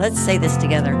Let's say this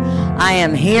together. I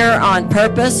am here on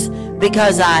purpose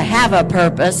because I have a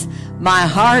purpose. My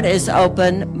heart is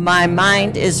open. My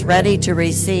mind is ready to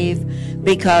receive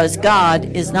because God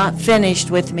is not finished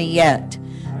with me yet.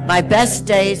 My best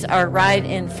days are right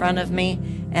in front of me,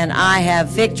 and I have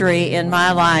victory in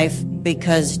my life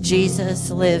because Jesus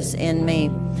lives in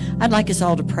me. I'd like us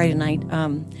all to pray tonight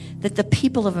that the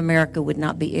people of America would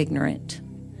not be ignorant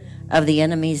of the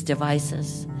enemy's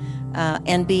devices.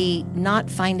 And be not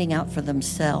finding out for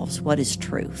themselves what is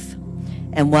truth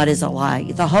and what is a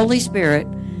lie. The Holy Spirit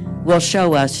will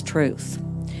show us truth.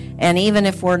 And even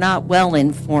if we're not well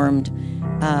informed,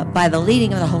 by the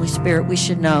leading of the Holy Spirit, we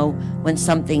should know when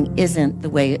something isn't the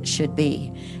way it should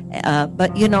be.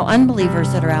 But,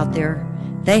 unbelievers that are out there,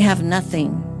 they have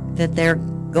nothing that they're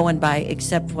going by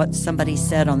except what somebody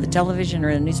said on the television or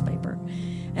in a newspaper.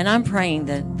 And I'm praying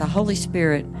that the Holy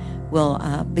Spirit will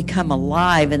become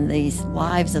alive in these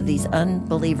lives of these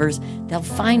unbelievers. They'll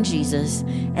find Jesus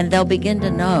and they'll begin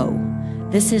to know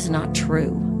this is not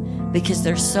true, because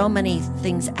there's so many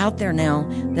things out there now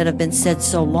that have been said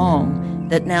so long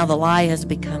that now the lie has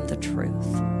become the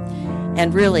truth.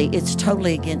 And really, it's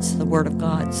totally against the Word of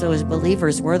God. So as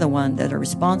believers, we're the ones that are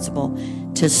responsible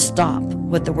to stop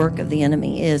what the work of the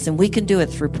enemy is, and we can do it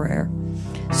through prayer.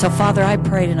 So, Father, I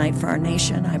pray tonight for our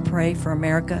nation. I pray for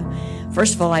America.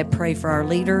 First of all, I pray for our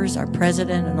leaders, our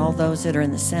president, and all those that are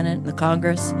in the Senate and the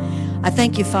Congress. I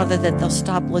thank you, Father, that they'll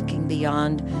stop looking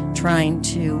beyond trying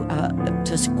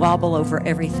to squabble over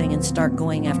everything and start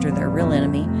going after their real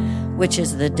enemy, which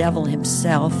is the devil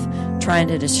himself, trying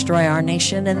to destroy our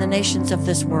nation and the nations of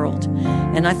this world.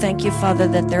 And I thank you, Father,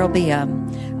 that there will be a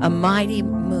mighty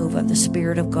move of the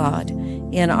Spirit of God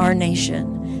in our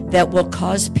nation that will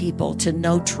cause people to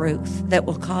know truth, that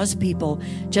will cause people,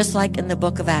 just like in the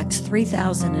book of Acts,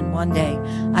 3,001 day.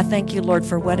 I thank you, Lord,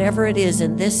 for whatever it is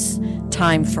in this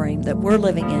time frame that we're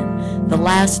living in, the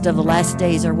last of the last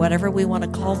days, or whatever we want to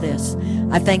call this.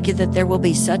 I thank you that there will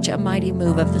be such a mighty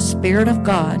move of the Spirit of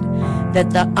God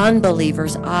that the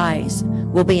unbelievers' eyes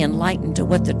will be enlightened to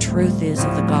what the truth is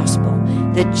of the gospel,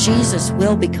 that Jesus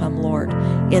will become Lord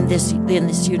in this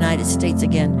United States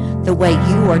again, the way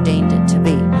you ordained it to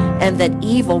be, and that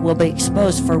evil will be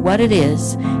exposed for what it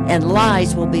is, and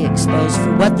lies will be exposed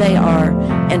for what they are,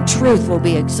 and truth will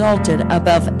be exalted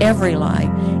above every lie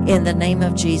in the name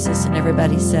of Jesus. And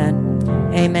everybody said,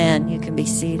 amen. You can be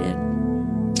seated.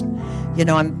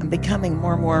 I'm becoming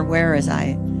more and more aware as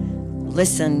I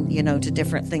listen, to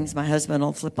different things. My husband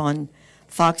will flip on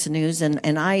Fox News,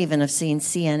 and I even have seen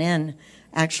CNN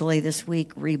actually this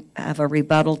week have a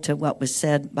rebuttal to what was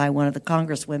said by one of the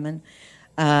congresswomen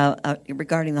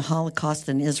regarding the Holocaust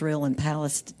in Israel and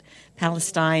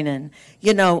Palestine. And,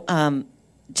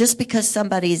 just because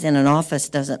somebody's in an office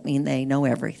doesn't mean they know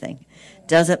everything.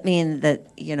 Doesn't mean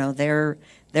that,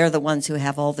 they're the ones who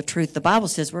have all the truth. The Bible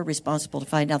says we're responsible to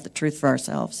find out the truth for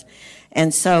ourselves.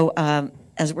 And so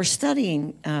as we're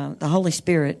studying the Holy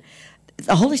Spirit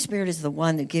is the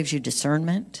one that gives you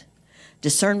discernment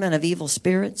of evil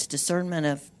spirits, discernment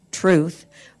of truth,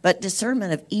 but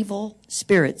discernment of evil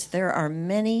spirits. There are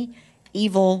many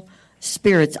evil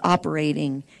spirits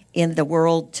operating in the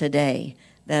world today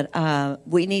that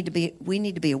we need to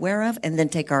be aware of, and then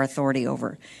take our authority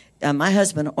over. My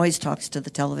husband always talks to the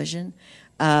television.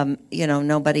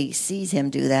 Nobody sees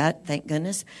him do that, thank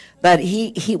goodness. But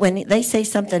he when they say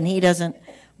something he doesn't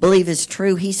believe is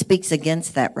true, he speaks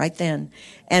against that right then.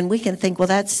 And we can think, well,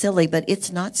 that's silly, but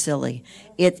it's not silly.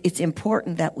 It's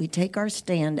important that we take our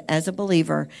stand as a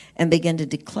believer and begin to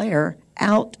declare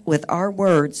out with our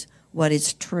words what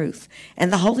is truth.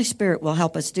 And the Holy Spirit will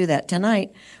help us do that.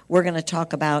 Tonight, we're going to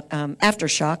talk about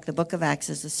Aftershock. The book of Acts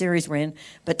is the series we're in.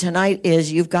 But tonight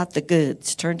is You've Got the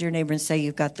Goods. Turn to your neighbor and say,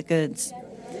 you've got the goods.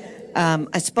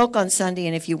 I spoke on Sunday,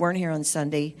 and if you weren't here on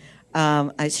Sunday,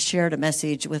 I shared a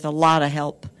message with a lot of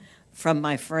help from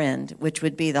my friend, which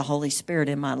would be the Holy Spirit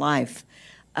in my life.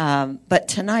 But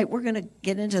tonight, we're going to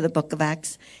get into the book of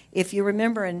Acts. If you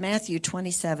remember in Matthew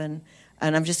 27,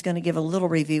 and I'm just going to give a little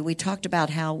review, we talked about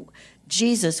how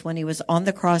Jesus, when he was on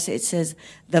the cross, it says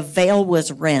the veil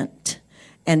was rent.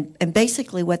 And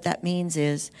basically what that means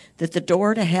is that the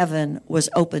door to heaven was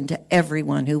open to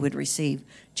everyone who would receive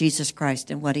Jesus Christ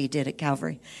and what he did at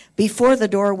Calvary. Before the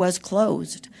door was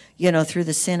closed, through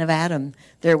the sin of Adam,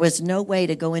 there was no way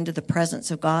to go into the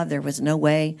presence of God. There was no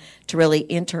way to really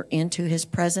enter into his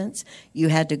presence. You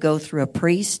had to go through a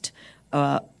priest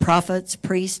prophets,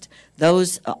 priests,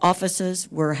 those offices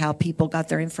were how people got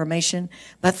their information.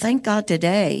 But thank God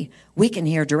today we can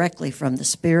hear directly from the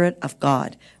Spirit of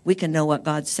God. We can know what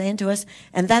God's saying to us.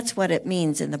 And that's what it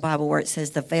means in the Bible where it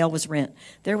says the veil was rent.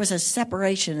 There was a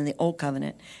separation in the Old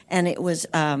Covenant. And it was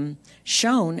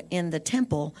shown in the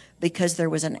temple because there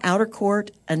was an outer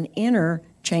court, an inner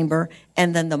chamber,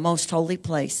 and then the most holy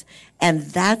place. And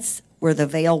that's where the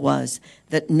veil was,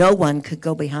 that no one could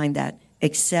go behind that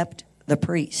except the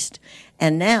priest.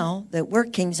 And now that we're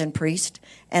kings and priests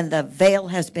and the veil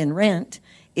has been rent,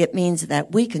 it means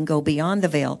that we can go beyond the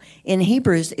veil. In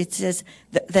Hebrews, it says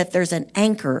that there's an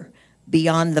anchor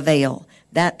beyond the veil.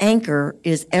 That anchor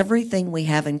is everything we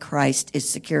have in Christ is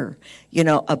secure. You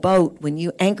know, a boat, when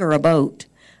you anchor a boat,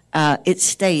 it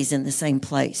stays in the same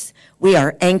place. We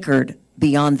are anchored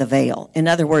beyond the veil. In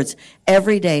other words,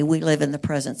 every day we live in the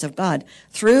presence of God.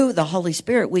 Through the Holy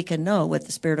Spirit, we can know what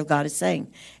the Spirit of God is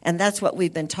saying. And that's what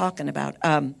we've been talking about.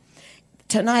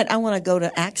 Tonight, I want to go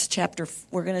to Acts chapter,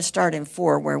 we're going to start in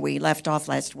 4 where we left off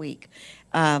last week.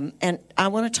 And I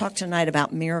want to talk tonight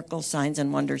about miracles, signs,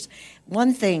 and wonders.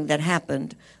 One thing that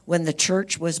happened when the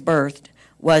church was birthed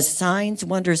was signs,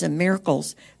 wonders, and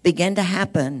miracles began to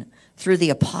happen through the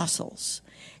apostles.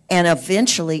 And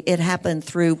eventually it happened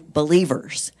through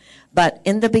believers. But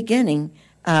in the beginning,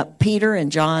 Peter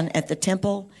and John at the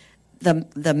temple,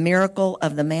 the miracle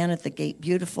of the man at the gate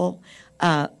beautiful,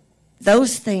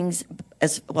 those things,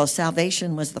 as well,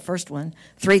 salvation was the first one.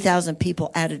 3,000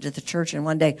 people added to the church in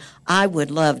one day. I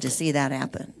would love to see that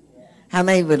happen. How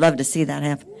many would love to see that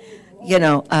happen? You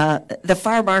know, the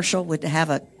fire marshal would have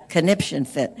a conniption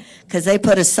fit because they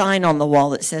put a sign on the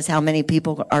wall that says how many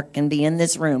people can be in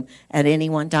this room at any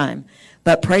one time.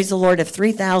 But praise the Lord, if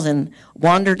 3,000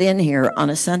 wandered in here on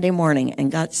a Sunday morning and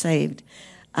got saved,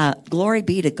 glory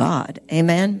be to God.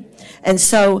 Amen. And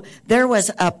so there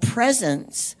was a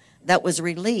presence that was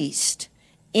released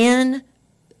in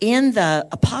the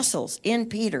apostles, in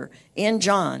Peter, in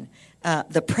John,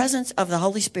 the presence of the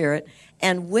Holy Spirit.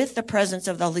 And with the presence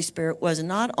of the Holy Spirit was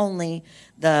not only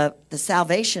the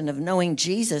salvation of knowing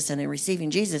Jesus and receiving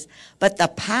Jesus, but the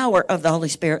power of the Holy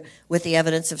Spirit with the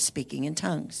evidence of speaking in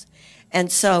tongues.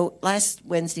 And so last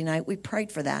Wednesday night, we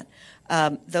prayed for that.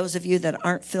 Those of you that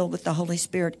aren't filled with the Holy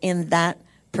Spirit in that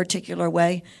particular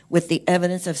way, with the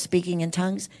evidence of speaking in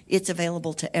tongues, it's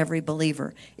available to every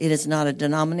believer. It is not a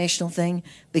denominational thing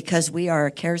because we are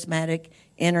a charismatic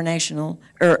international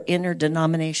or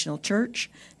interdenominational church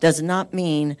does not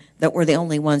mean that we're the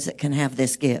only ones that can have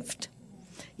this gift.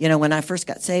 You know, when I first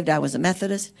got saved, I was a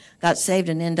Methodist, got saved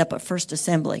and ended up at First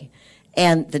Assembly.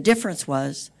 And the difference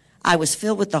was I was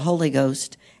filled with the Holy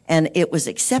Ghost and it was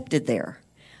accepted there.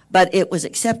 But it was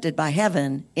accepted by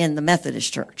heaven in the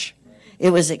Methodist church. It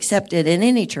was accepted in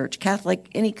any church, Catholic,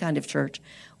 any kind of church,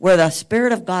 where the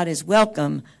Spirit of God is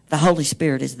welcome, the Holy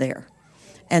Spirit is there.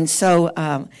 And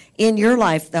so in your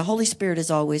life, the Holy Spirit is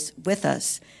always with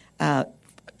us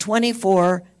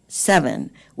 24/7.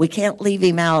 We can't leave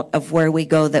him out of where we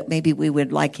go that maybe we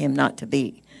would like him not to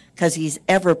be because he's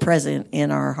ever present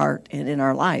in our heart and in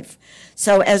our life.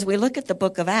 So as we look at the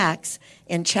book of Acts,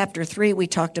 in chapter 3, we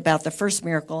talked about the first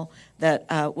miracle that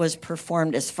was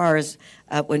performed as far as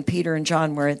when Peter and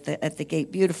John were at the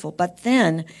gate beautiful. But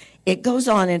then it goes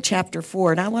on in chapter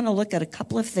 4, and I want to look at a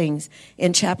couple of things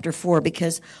in chapter 4,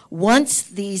 because once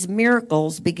these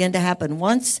miracles begin to happen,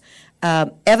 once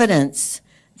evidence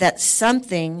that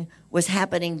something was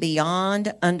happening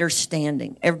beyond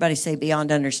understanding, everybody say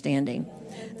beyond understanding,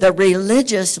 the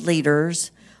religious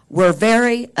leaders were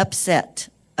very upset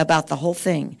about the whole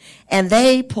thing. And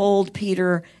they pulled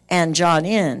Peter and John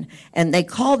in, and they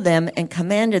called them and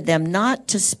commanded them not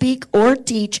to speak or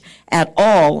teach at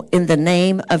all in the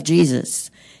name of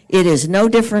Jesus. It is no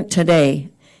different today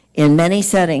in many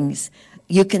settings.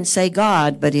 You can say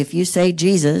God, but if you say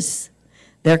Jesus,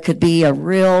 there could be a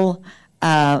real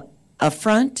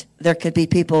affront. There could be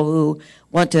people who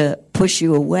want to push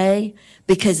you away,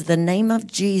 because the name of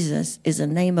Jesus is a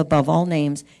name above all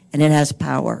names, and it has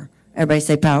power. Everybody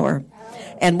say power.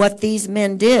 And what these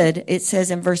men did, it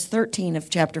says in verse 13 of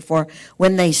chapter 4,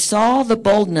 when they saw the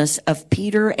boldness of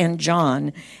Peter and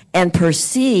John and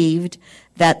perceived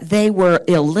that they were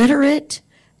illiterate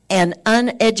and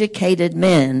uneducated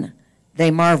men,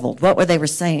 they marveled. What were they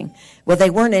saying? Well, they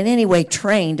weren't in any way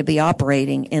trained to be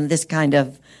operating in this kind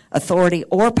of authority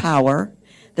or power.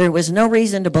 There was no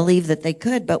reason to believe that they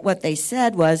could, but what they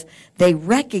said was they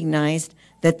recognized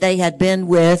that they had been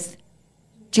with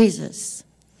Jesus.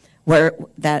 Where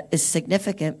that is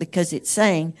significant because it's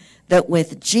saying that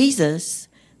with Jesus,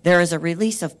 there is a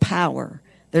release of power.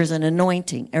 There's an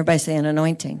anointing. Everybody say an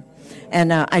anointing.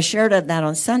 And I shared that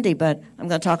on Sunday, but I'm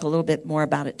going to talk a little bit more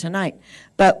about it tonight.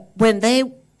 But when they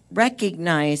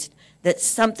recognized that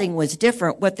something was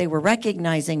different, what they were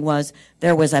recognizing was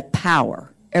there was a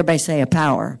power. Everybody say a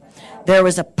power. There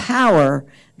was a power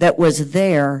that was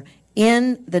there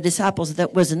in the disciples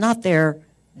that was not there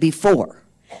before.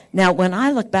 Now, when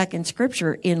I look back in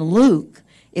Scripture in Luke,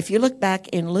 if you look back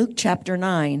in Luke chapter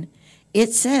 9,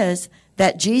 it says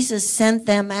that Jesus sent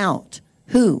them out.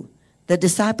 Who? The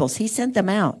disciples. He sent them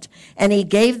out. And he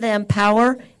gave them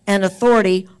power and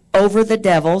authority over the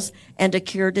devils and to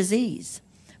cure disease.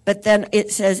 But then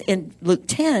it says in Luke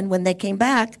 10, when they came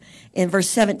back, in verse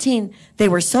 17, they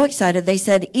were so excited, they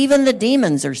said, even the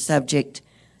demons are subject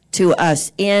to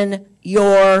us in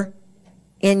your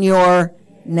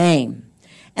name.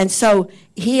 And so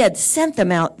he had sent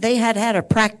them out. They had had a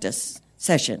practice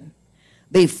session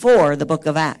before the book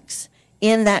of Acts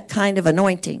in that kind of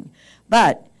anointing.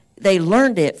 But they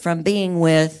learned it from being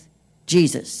with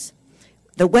Jesus.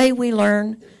 The way we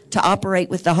learn to operate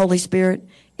with the Holy Spirit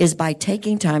is by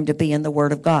taking time to be in the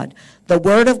Word of God. The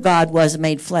Word of God was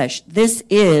made flesh. This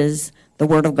is the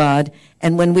Word of God.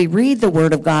 And when we read the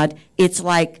Word of God, it's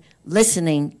like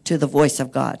listening to the voice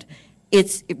of God.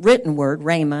 It's written word.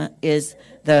 Rhema is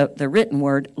the written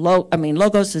word.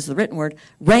 Logos is the written word.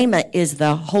 Rhema is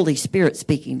the Holy Spirit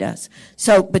speaking to us.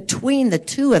 So between the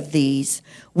two of these,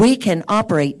 we can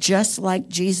operate just like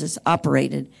Jesus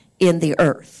operated in the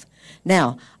earth.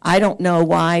 Now, I don't know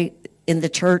why in the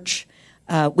church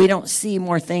we don't see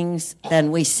more things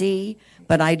than we see,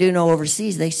 but I do know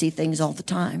overseas they see things all the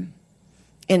time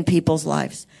in people's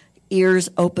lives. Ears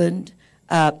opened,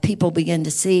 people begin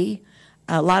to see.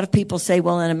 A lot of people say,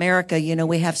 well, in America,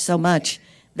 we have so much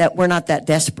that we're not that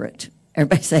desperate.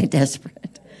 Everybody say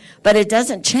desperate. But it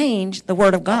doesn't change the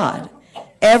Word of God.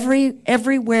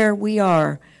 Everywhere we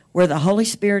are, where the Holy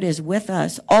Spirit is with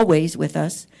us, always with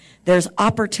us, there's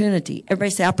opportunity. Everybody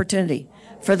say opportunity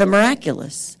for the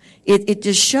miraculous. It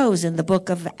just shows in the book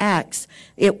of Acts.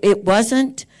 It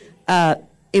wasn't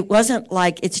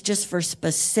like it's just for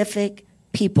specific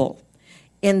people.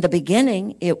 In the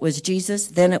beginning, it was Jesus,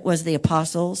 then it was the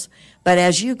apostles. But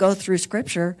as you go through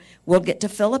Scripture, we'll get to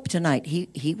Philip tonight.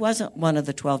 He wasn't one of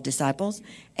the 12 disciples,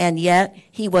 and yet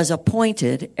he was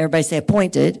appointed, everybody say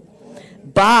appointed,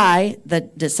 by the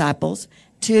disciples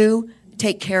to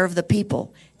take care of the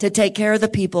people. To take care of the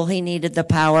people, he needed the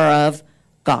power of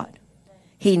God.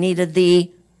 He needed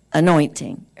the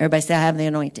anointing. Everybody say, I have the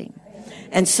anointing.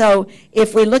 And so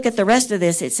if we look at the rest of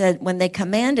this, it said when they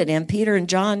commanded him, Peter and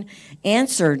John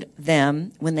answered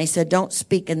them when they said, don't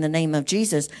speak in the name of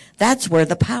Jesus. That's where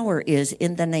the power is,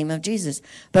 in the name of Jesus.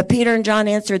 But Peter and John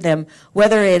answered them,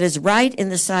 whether it is right in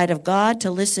the sight of God to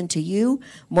listen to you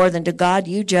more than to God,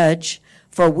 you judge,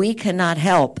 for we cannot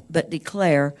help but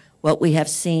declare what we have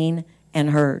seen and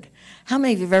heard. How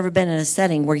many of you have ever been in a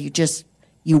setting where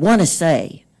you want to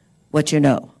say what you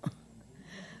know,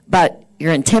 but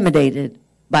you're intimidated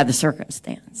by the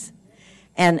circumstance?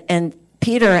 And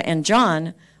Peter and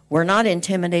John were not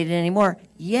intimidated anymore,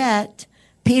 yet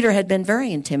Peter had been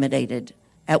very intimidated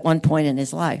at one point in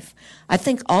his life. I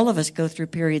think all of us go through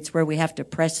periods where we have to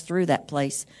press through that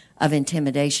place of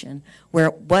intimidation,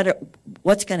 where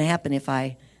what's going to happen if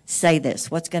I say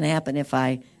this? What's going to happen if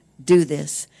I do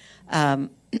this?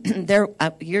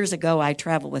 Years ago, I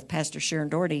traveled with Pastor Sharon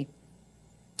Doherty,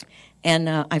 and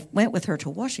I went with her to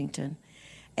Washington.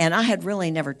 And I had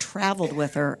really never traveled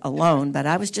with her alone, but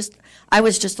I was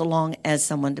just along as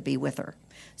someone to be with her.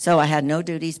 So I had no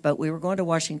duties, but we were going to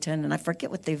Washington, and I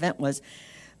forget what the event was,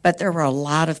 but there were a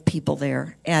lot of people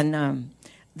there, and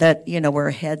that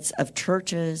were heads of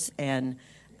churches and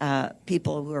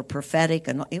people who were prophetic,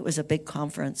 and it was a big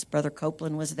conference. Brother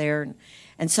Copeland was there,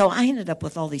 and so I ended up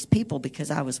with all these people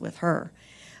because I was with her.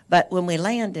 But when we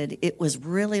landed, it was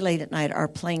really late at night. Our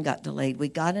plane got delayed. We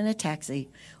got in a taxi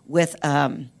with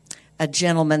a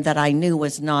gentleman that I knew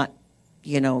was not,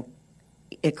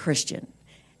 a Christian.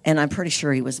 And I'm pretty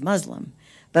sure he was Muslim.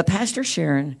 But Pastor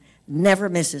Sharon never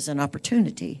misses an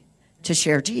opportunity to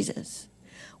share Jesus.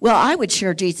 Well, I would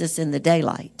share Jesus in the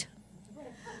daylight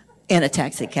in a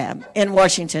taxi cab in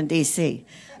Washington, D.C.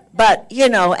 But,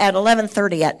 at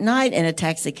 11:30 at night in a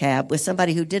taxi cab with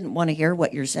somebody who didn't want to hear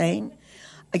what you're saying,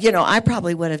 I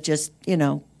probably would have just,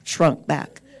 shrunk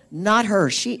back. Not her.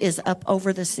 She is up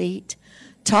over the seat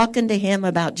talking to him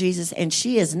about Jesus, and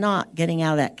she is not getting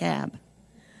out of that cab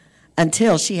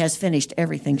until she has finished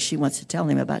everything she wants to tell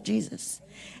him about Jesus.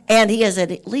 And he has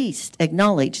at least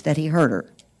acknowledged that he heard her.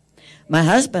 My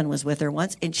husband was with her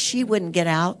once, and she wouldn't get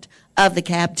out of the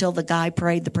cab till the guy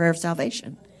prayed the prayer of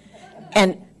salvation.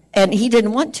 And he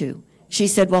didn't want to. She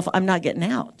said, well, I'm not getting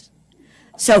out.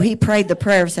 So he prayed the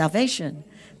prayer of salvation.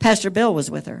 Pastor Bill was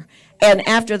with her. And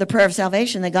after the prayer of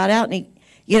salvation, they got out, and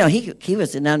he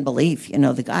was in unbelief.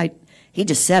 The guy, he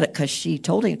just said it because she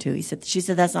told him to. She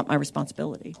said, that's not my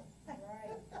responsibility.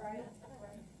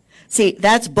 See,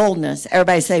 that's boldness.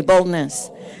 Everybody say boldness.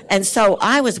 And so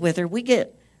I was with her. We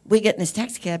get in this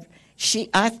taxi cab.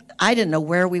 I didn't know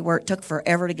where we were. It took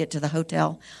forever to get to the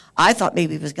hotel. I thought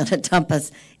maybe he was going to dump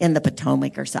us in the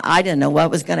Potomac or something. I didn't know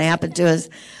what was going to happen to us,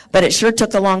 but it sure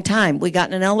took a long time. We got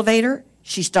in an elevator.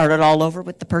 She started all over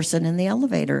with the person in the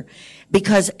elevator,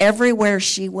 because everywhere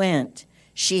she went,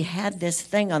 she had this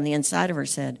thing on the inside of her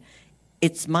said,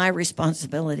 it's my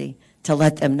responsibility to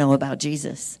let them know about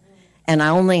Jesus, and I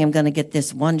only am going to get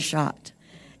this one shot.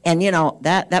 And,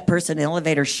 that person in the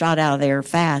elevator shot out of there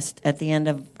fast at the end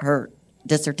of her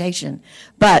dissertation.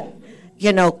 But,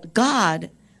 God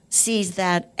sees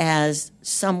that as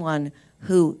someone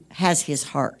who has his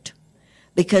heart,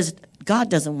 because God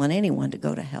doesn't want anyone to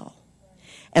go to hell.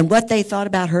 And what they thought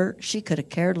about her, she could have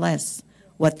cared less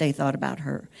what they thought about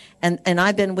her. And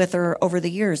I've been with her over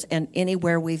the years, and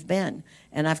anywhere we've been.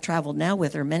 And I've traveled now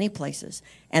with her many places.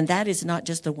 And that is not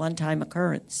just a one-time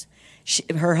occurrence.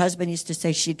 Her husband used to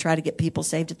say she'd try to get people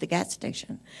saved at the gas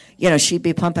station. She'd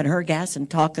be pumping her gas and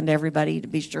talking to everybody to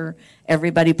be sure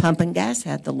everybody pumping gas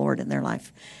had the Lord in their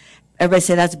life. Everybody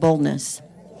say that's boldness.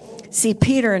 See,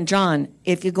 Peter and John,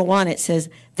 if you go on, it says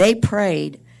they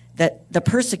prayed that the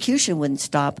persecution wouldn't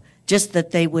stop, just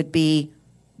that they would be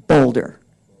bolder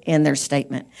in their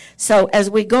statement. So as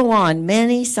we go on,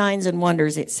 many signs and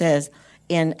wonders, it says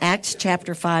in Acts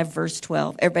chapter 5, verse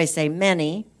 12. Everybody say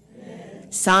many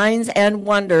signs and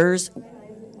wonders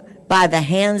by the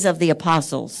hands of the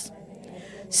apostles.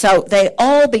 So they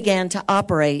all began to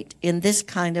operate in this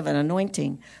kind of an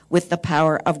anointing with the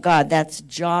power of God. That's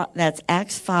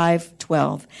Acts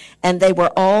 5:12. And they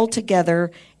were all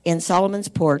together in Solomon's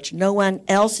porch. No one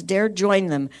else dared join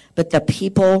them, but the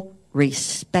people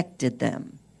respected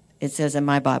them. It says in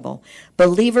my Bible,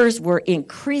 believers were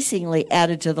increasingly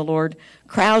added to the Lord,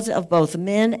 crowds of both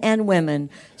men and women,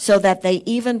 so that they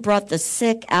even brought the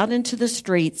sick out into the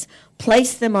streets,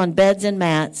 placed them on beds and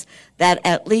mats, that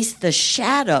at least the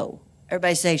shadow,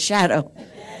 everybody say shadow,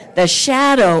 the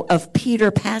shadow of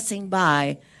Peter passing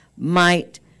by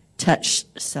might touch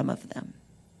some of them.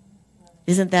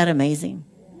 Isn't that amazing?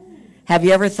 Have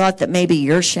you ever thought that maybe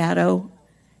your shadow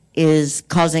is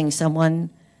causing someone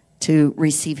to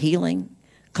receive healing,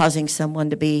 causing someone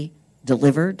to be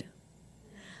delivered?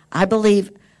 I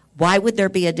believe, why would there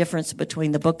be a difference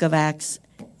between the book of Acts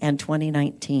and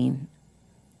 2019,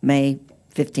 May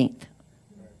 15th?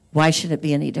 Why should it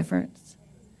be any difference?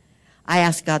 I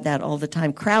ask God that all the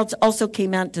time. Crowds also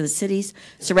came out to the cities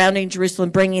surrounding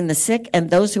Jerusalem, bringing the sick and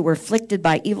those who were afflicted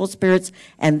by evil spirits,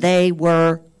 and they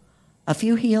were, a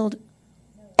few healed,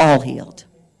 all healed.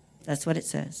 That's what it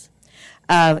says.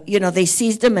 They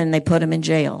seized him and they put him in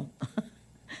jail.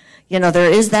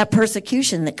 There is that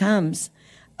persecution that comes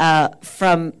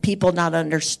from people not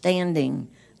understanding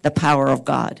the power of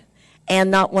God and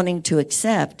not wanting to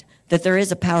accept that there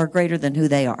is a power greater than who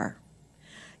they are.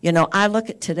 I look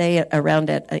at today around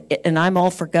it, and I'm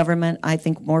all for government. I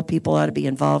think more people ought to be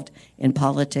involved in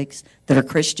politics that are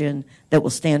Christian, that will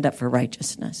stand up for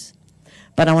righteousness.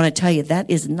 But I want to tell you, that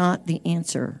is not the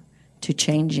answer to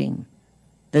changing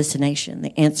this nation.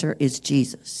 The answer is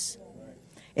Jesus.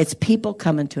 It's people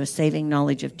coming to a saving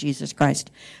knowledge of Jesus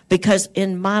Christ. Because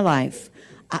in my life,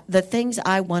 the things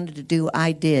I wanted to do,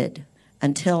 I did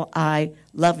until I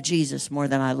loved Jesus more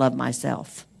than I love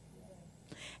myself.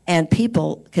 And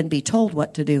people can be told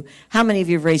what to do. How many of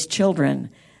you have raised children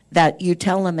that you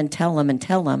tell them and tell them and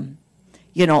tell them,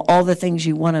 all the things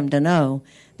you want them to know?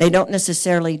 They don't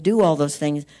necessarily do all those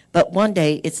things, but one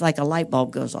day it's like a light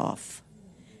bulb goes off.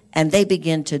 And they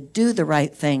begin to do the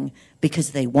right thing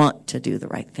because they want to do the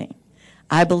right thing.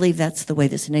 I believe that's the way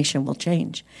this nation will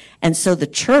change. And so the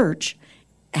church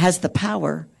has the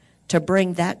power to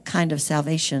bring that kind of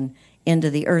salvation into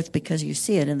the earth, because you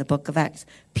see it in the book of Acts.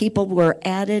 People were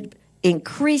added,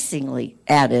 increasingly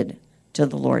added to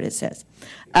the Lord, it says.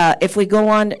 If we go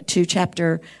on to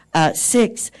chapter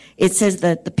 6, it says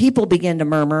that the people began to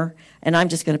murmur, and I'm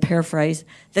just going to paraphrase,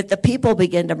 that the people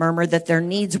began to murmur that their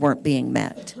needs weren't being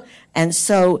met. And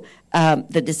so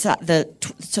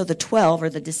the 12, or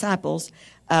the disciples,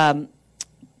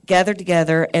 gathered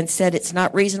together and said, it's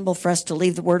not reasonable for us to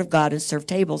leave the word of God and serve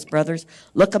tables. Brothers,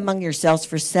 look among yourselves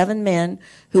for 7 men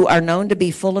who are known to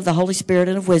be full of the Holy Spirit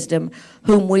and of wisdom,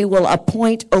 whom we will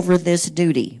appoint over this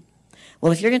duty.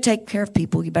 Well, if you're going to take care of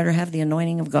people, you better have the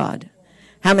anointing of God.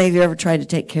 How many of you ever tried to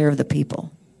take care of the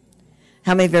people?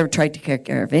 How many of you ever tried to take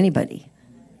care of anybody?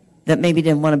 that maybe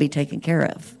didn't want to be taken care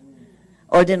of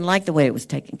or didn't like the way it was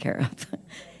taken care of.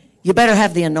 You better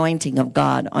have the anointing of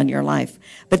God on your life.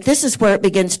 But this is where it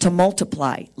begins to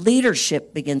multiply.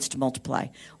 Leadership begins to multiply.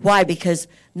 Why? Because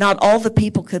not all the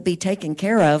people could be taken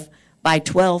care of by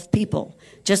 12 people.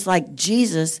 Just like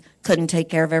Jesus couldn't take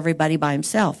care of everybody by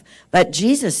himself. But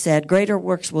Jesus said, greater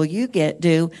works will you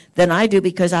do than I do,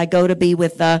 because I go to be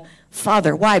with the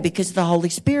Father. Why? Because the Holy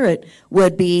Spirit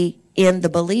would be in the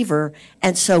believer,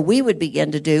 and so we would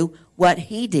begin to do what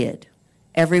he did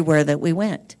everywhere that we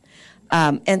went.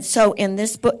 And so in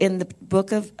this book, in the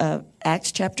book of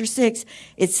Acts chapter 6,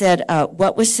 it said,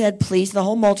 what was said pleased the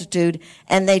whole multitude,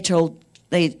 and they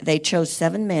chose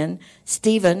 7 men,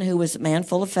 Stephen, who was a man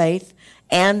full of faith,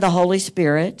 and the Holy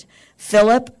Spirit,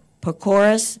 Philip,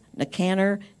 Prochorus,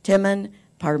 Nicanor, Timon,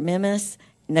 Parmenas,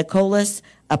 Nicholas,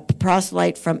 a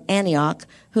proselyte from Antioch,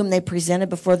 whom they presented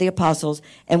before the apostles.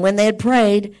 And when they had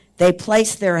prayed, they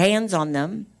placed their hands on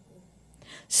them.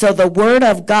 So the word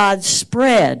of God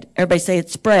spread. Everybody say it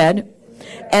spread.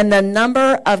 And the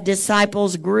number of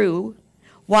disciples grew.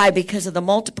 Why? Because of the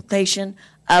multiplication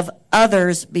of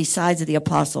others besides the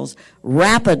apostles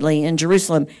rapidly in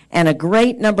Jerusalem. And a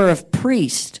great number of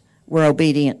priests were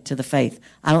obedient to the faith.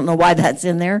 I don't know why that's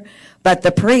in there, but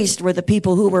the priests were the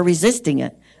people who were resisting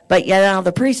it. But yet now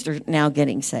the priests are now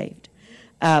getting saved.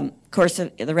 Of course,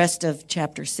 the rest of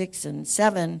chapter 6 and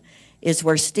 7 is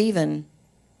where Stephen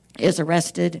is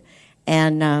arrested,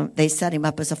 and they set him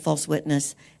up as a false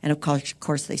witness, and of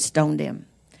course they stoned him.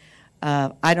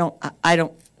 I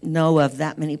don't know of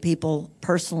that many people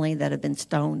personally that have been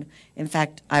stoned. In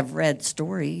fact, I've read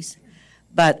stories,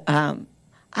 but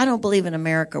I don't believe in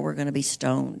America we're going to be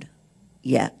stoned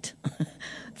yet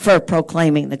for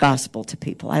proclaiming the gospel to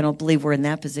people. I don't believe we're in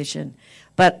that position.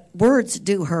 But words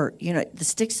do hurt. You know, the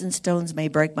sticks and stones may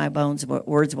break my bones, but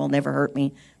words will never hurt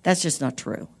me. That's just not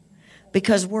true.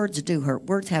 Because words do hurt.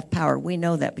 Words have power. We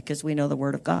know that because we know the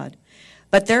word of God.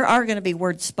 But there are going to be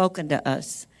words spoken to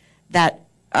us that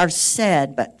are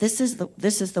said, but this is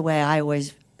the way I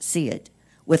always see it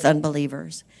with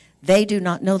unbelievers. They do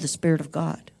not know the Spirit of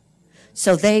God.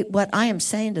 So what I am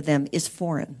saying to them is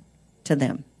foreign to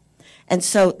them. And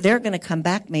so they're going to come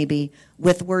back maybe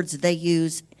with words they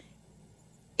use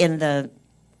in the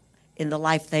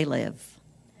life they live.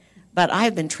 But I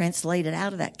have been translated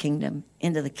out of that kingdom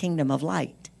into the kingdom of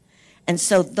light. And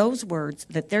so those words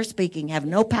that they're speaking have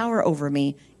no power over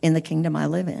me in the kingdom I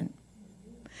live in.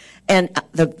 And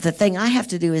the thing I have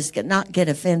to do is not get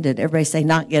offended. Everybody say,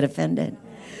 not get offended.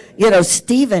 You know,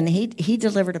 Stephen, he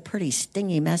delivered a pretty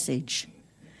stingy message.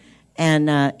 And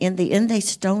in the end, they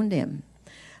stoned him.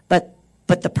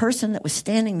 But the person that was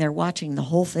standing there watching the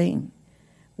whole thing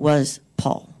was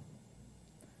Paul.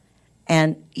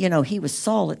 And, you know, he was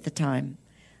Saul at the time.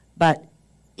 But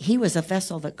he was a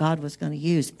vessel that God was going to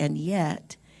use. And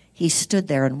yet, he stood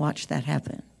there and watched that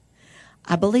happen.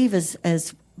 I believe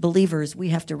as believers, we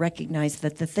have to recognize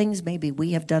that the things maybe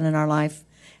we have done in our life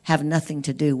have nothing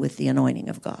to do with the anointing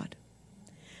of God.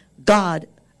 God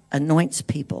anoints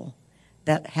people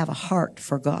that have a heart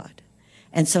for God.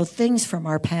 And so things from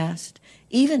our past,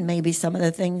 even maybe some of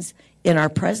the things in our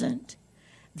present,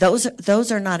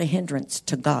 those are not a hindrance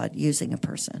to God using a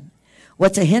person.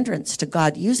 What's a hindrance to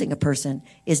God using a person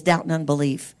is doubt and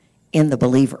unbelief in the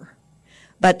believer.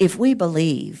 But if we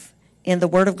believe in the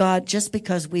Word of God, just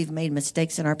because we've made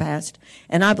mistakes in our past,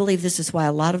 and I believe this is why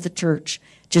a lot of the church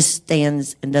just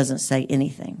stands and doesn't say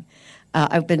anything.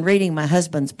 I've been reading my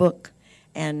husband's book,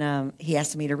 and he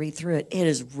asked me to read through it. It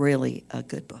is really a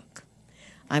good book.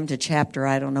 I'm to chapter,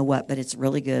 I don't know what, but it's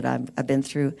really good. I've been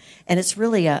through, and it's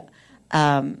really a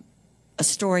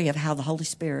story of how the Holy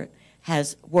Spirit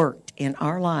has worked in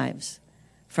our lives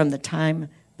from the time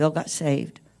Bill got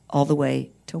saved all the way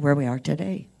to where we are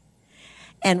today.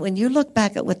 And when you look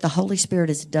back at what the Holy Spirit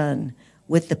has done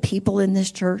with the people in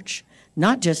this church,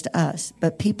 not just us,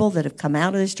 but people that have come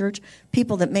out of this church,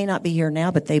 people that may not be here now,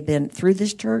 but they've been through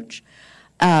this church,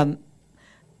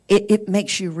 it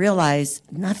makes you realize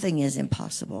nothing is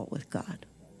impossible with God.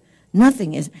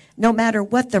 Nothing is, no matter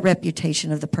what the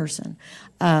reputation of the person.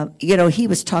 You know, he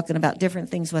was talking about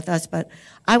different things with us, but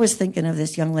I was thinking of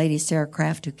this young lady, Sarah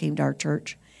Kraft, who came to our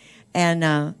church.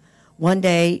 And one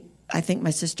day, I think my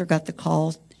sister got the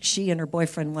call. She and her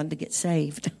boyfriend wanted to get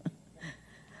saved.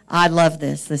 I love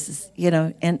this. This is, you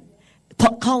know, and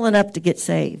calling up to get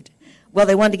saved. Well,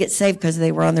 they wanted to get saved because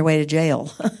they were on their way to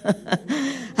jail.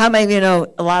 How many of you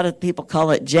know a lot of people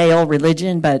call it jail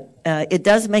religion, but it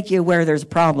does make you aware there's a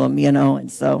problem, you know,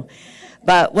 and so.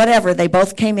 But whatever, they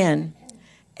both came in,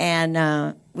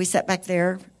 and we sat back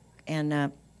there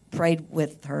and prayed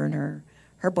with her and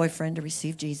her boyfriend to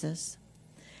receive Jesus.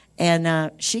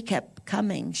 And she kept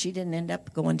coming. She didn't end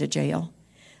up going to jail,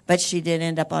 but she did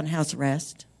end up on house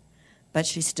arrest. But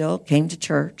she still came to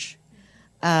church.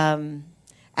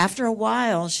 After a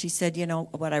while, she said, you know,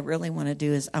 what I really want to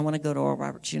do is I want to go to Oral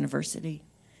Roberts University,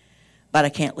 but I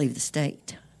can't leave the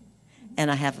state,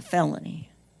 and I have a felony.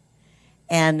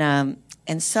 And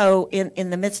so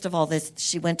in the midst of all this,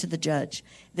 she went to the judge.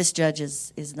 This judge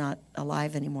is not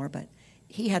alive anymore, but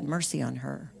he had mercy on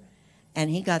her, and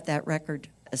he got that record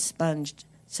expunged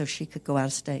so she could go out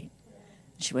of state.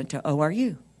 She went to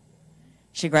ORU.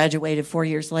 She graduated 4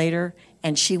 years later,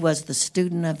 and she was the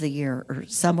student of the year or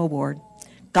some award.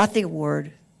 Got the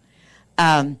award,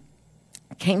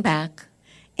 came back,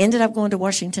 ended up going to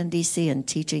Washington, D.C. and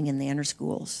teaching in the inner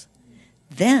schools.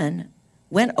 Then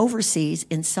went overseas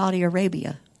in Saudi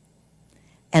Arabia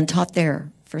and taught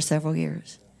there for several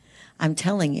years. I'm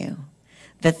telling you,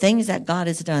 the things that God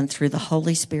has done through the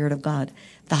Holy Spirit of God,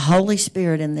 the Holy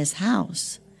Spirit in this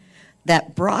house,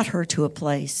 that brought her to a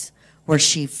place where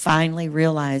she finally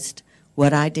realized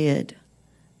what I did.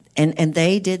 And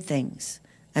they did things.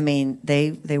 I mean,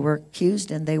 they were accused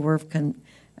and they were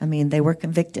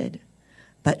convicted.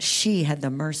 But she had the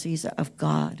mercies of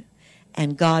God,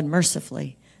 and God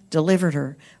mercifully delivered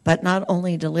her. But not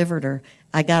only delivered her,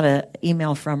 I got an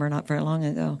email from her not very long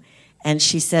ago, and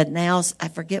she said, now, I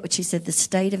forget what she said, the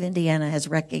state of Indiana has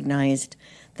recognized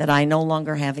that I no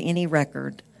longer have any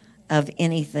record of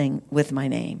anything with my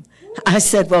name. I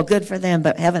said, well, good for them,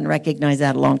 but heaven recognized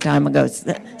that a long time ago,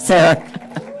 Sarah.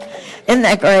 Isn't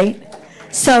that great?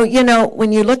 So, you know,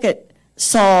 when you look at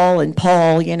Saul and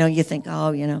Paul, you know, you think,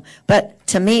 oh, you know. But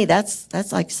to me,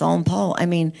 that's like Saul and Paul. I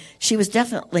mean, she was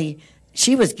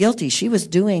guilty. She was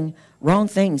doing wrong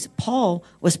things. Paul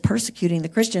was persecuting the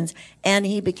Christians, and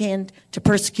he began to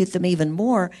persecute them even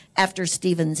more after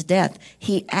Stephen's death.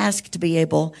 He asked to be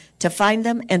able to find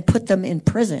them and put them in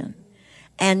prison.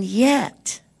 And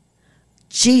yet,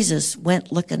 Jesus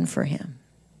went looking for him.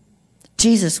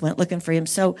 Jesus went looking for him.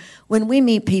 So when we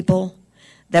meet people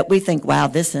that we think, wow,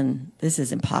 this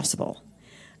is impossible.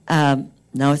 No,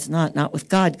 it's not with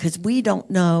God, because we don't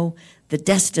know the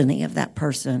destiny of that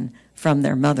person from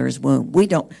their mother's womb. We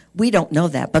don't know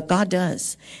that, but God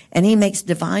does. And he makes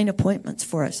divine appointments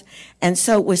for us. And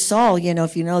so with Saul, you know,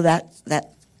 if you know that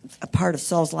a part of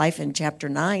Saul's life in chapter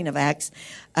 9 of Acts,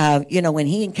 you know, when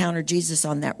he encountered Jesus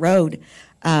on that road,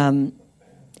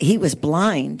 he was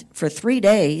blind for 3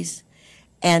 days.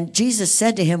 And Jesus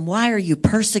said to him, why are you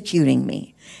persecuting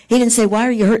me? He didn't say, why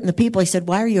are you hurting the people? He said,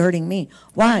 why are you hurting me?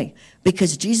 Why?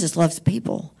 Because Jesus loves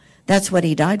people. That's what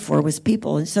he died for, was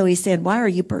people. And so he said, why are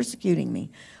you persecuting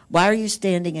me? Why are you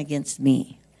standing against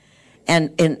me?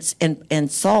 And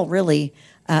Saul really,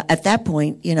 at that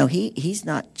point, you know, he's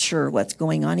not sure what's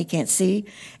going on. He can't see.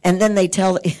 And then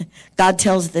God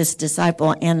tells this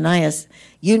disciple, Ananias,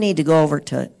 you need to go over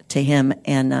to him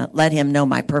and let him know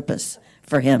my purpose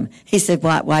for him. He said,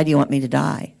 why do you want me to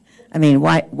die? I mean,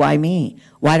 why me?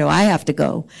 Why do I have to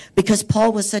go? Because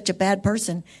Paul was such a bad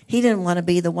person. He didn't want to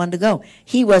be the one to go.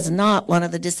 He was not one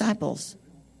of the disciples.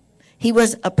 He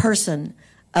was a person,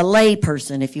 a lay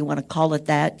person, if you want to call it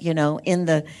that, you know, in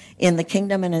the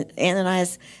kingdom. And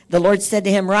Ananias, the Lord said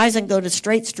to him, rise and go to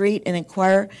Straight Street and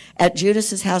inquire at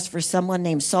Judas's house for someone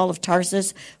named Saul of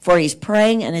Tarsus, for he's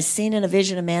praying and has seen in a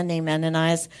vision a man named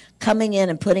Ananias coming in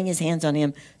and putting his hands on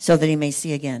him so that he may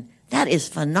see again. That is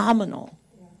phenomenal.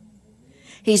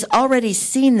 He's already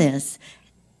seen this,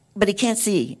 but he can't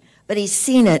see. But he's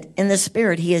seen it in the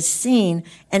spirit. He has seen,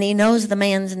 and he knows the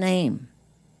man's name.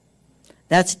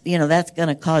 That's going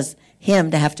to cause him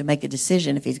to have to make a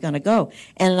decision if he's going to go.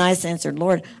 Ananias answered,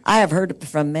 Lord, I have heard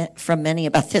from many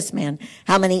about this man,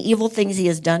 how many evil things he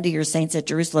has done to your saints at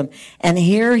Jerusalem. And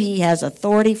here he has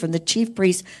authority from the chief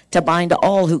priests to bind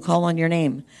all who call on your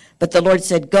name. But the Lord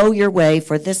said, go your way,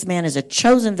 for this man is a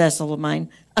chosen vessel of mine.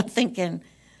 I'm thinking,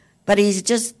 but he's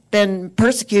just been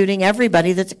persecuting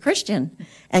everybody that's a Christian.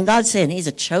 And God's saying he's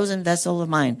a chosen vessel of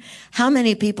mine. How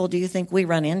many people do you think we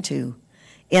run into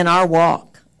in our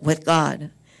walk with God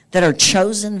that are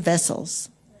chosen vessels?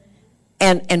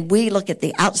 And we look at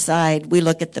the outside, we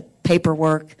look at the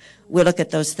paperwork, we look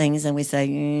at those things and we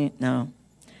say, no,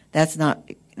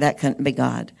 that couldn't be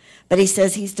God. But he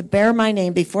says he's to bear my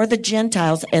name before the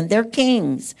Gentiles and their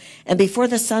kings and before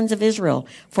the sons of Israel,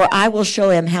 for I will show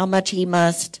him how much he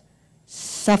must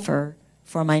suffer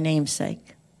for my name's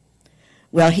sake.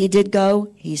 Well, he did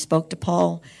go. He spoke to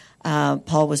Paul.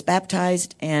 Paul was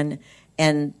baptized, and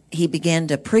he began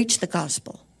to preach the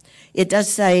gospel. It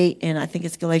does say, and I think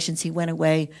it's Galatians, he went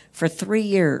away for 3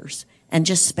 years and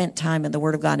just spent time in the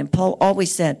Word of God. And Paul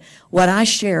always said, what I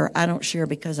share, I don't share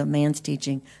because of man's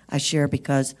teaching. I share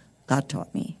because God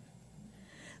taught me.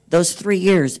 those 3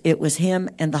 years, it was him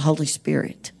and the Holy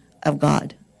Spirit of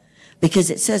God. Because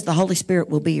it says the Holy Spirit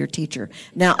will be your teacher.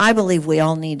 Now, I believe we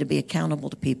all need to be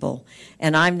accountable to people.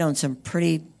 And I've known some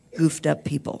pretty goofed up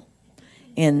people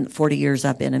in 40 years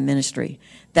I've been in ministry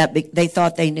that they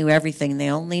thought they knew everything.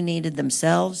 They only needed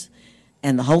themselves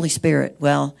and the Holy Spirit.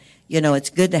 Well, it's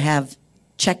good to have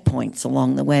checkpoints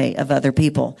along the way of other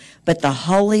people. But the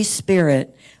Holy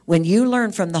Spirit, when you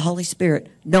learn from the Holy Spirit,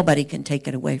 nobody can take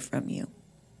it away from you.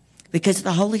 Because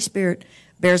the Holy Spirit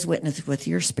bears witness with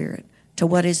your spirit to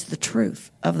what is the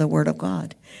truth of the Word of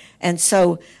God. And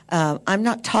so I'm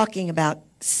not talking about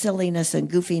silliness and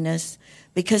goofiness,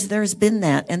 because there's been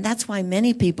that. And that's why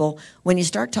many people, when you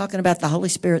start talking about the Holy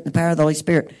Spirit and the power of the Holy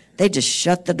Spirit, they just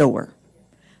shut the door.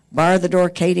 Bar the door,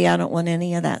 Katie, I don't want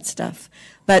any of that stuff.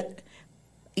 But,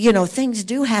 things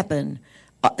do happen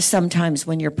sometimes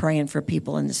when you're praying for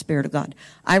people in the Spirit of God.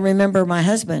 I remember my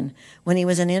husband, when he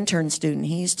was an intern student,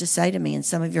 he used to say to me, and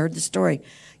some of you heard the story,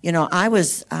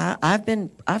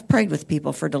 I've prayed with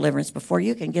people for deliverance before.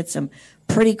 You can get some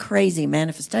pretty crazy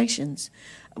manifestations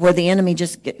where the enemy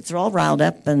just gets all riled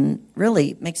up and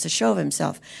really makes a show of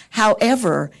himself.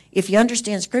 However, if you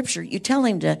understand Scripture, you tell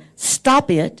him to stop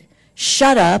it,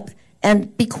 shut up,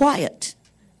 and be quiet,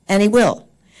 and he will.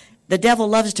 The devil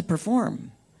loves to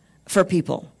perform for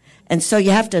people. And so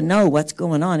you have to know what's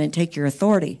going on and take your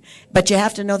authority. But you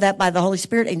have to know that by the Holy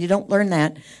Spirit, and you don't learn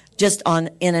that just in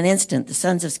an instant. The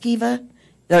sons of Sceva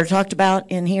that are talked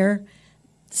about in here,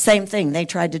 same thing. They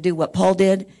tried to do what Paul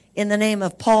did. In the name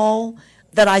of Paul,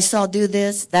 that I saw do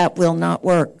this, that will not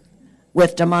work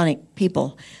with demonic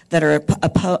people that are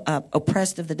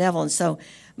oppressed of the devil. And so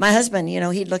my husband,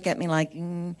 he'd look at me like,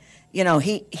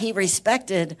 he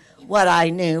respected what I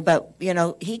knew, but,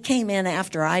 he came in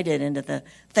after I did into the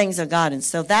things of God. And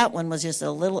so that one was just a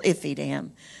little iffy to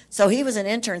him. So he was an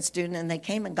intern student, and they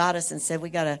came and got us and said, we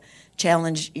got a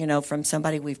challenge, from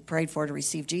somebody we've prayed for to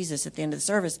receive Jesus at the end of the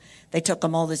service. They took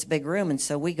them all this big room, and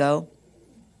so we go.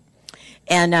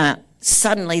 And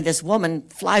suddenly this woman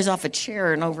flies off a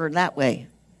chair and over that way.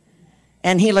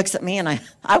 And he looks at me, and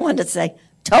I wanted to say,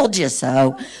 told you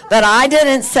so. But I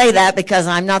didn't say that because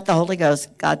I'm not the Holy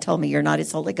Ghost. God told me you're not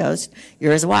his Holy Ghost.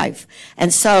 You're his wife.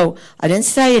 And so I didn't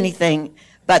say anything.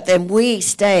 But then we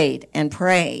stayed and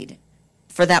prayed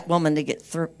for that woman to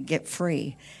get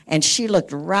free. And she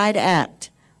looked right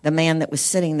at the man that was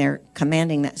sitting there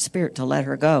commanding that spirit to let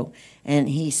her go. And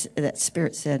that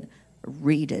spirit said,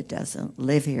 Rita doesn't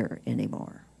live here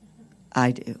anymore.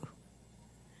 I do.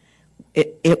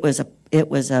 It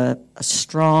was a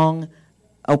strong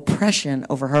oppression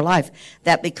over her life,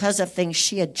 that because of things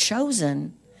she had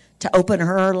chosen to open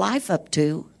her life up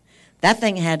to, that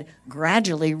thing had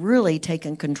gradually really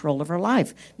taken control of her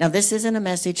life. Now, this isn't a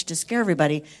message to scare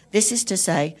everybody. This is to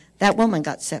say that woman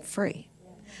got set free.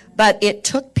 But it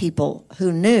took people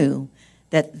who knew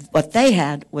that what they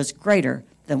had was greater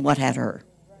than what had her.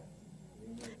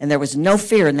 And there was no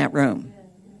fear in that room.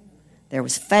 There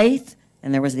was faith,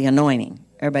 and there was the anointing.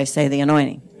 Everybody say the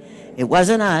anointing. It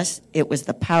wasn't us. It was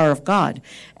the power of God.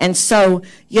 And so,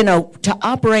 to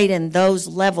operate in those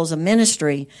levels of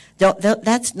ministry,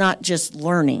 that's not just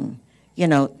learning,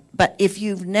 But if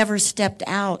you've never stepped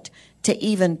out to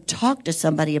even talk to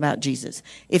somebody about Jesus,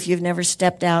 if you've never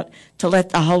stepped out to let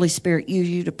the Holy Spirit use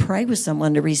you to pray with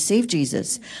someone to receive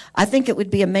Jesus, I think it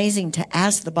would be amazing to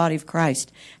ask the body of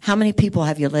Christ, how many people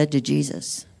have you led to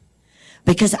Jesus?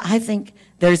 Because I think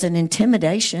there's an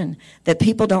intimidation that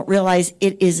people don't realize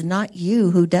it is not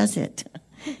you who does it.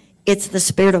 It's the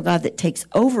Spirit of God that takes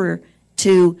over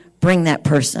to bring that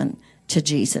person to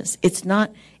Jesus. It's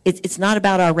not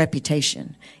about our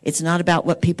reputation. It's not about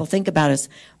what people think about us.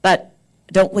 But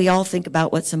don't we all think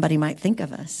about what somebody might think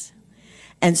of us?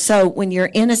 And so when you're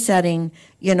in a setting,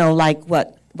 like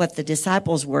what the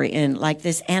disciples were in, like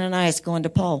this Ananias going to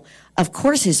Paul, of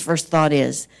course his first thought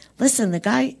is, listen, the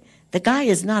guy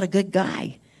is not a good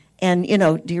guy. And,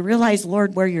 do you realize,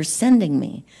 Lord, where you're sending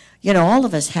me? All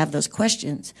of us have those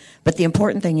questions. But the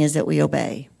important thing is that we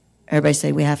obey. Everybody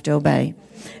say we have to obey.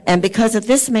 And because of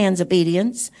this man's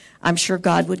obedience, I'm sure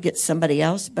God would get somebody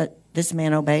else, but this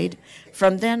man obeyed.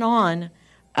 From then on,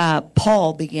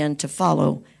 Paul began to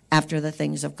follow after the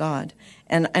things of God.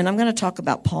 And I'm going to talk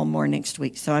about Paul more next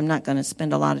week, so I'm not going to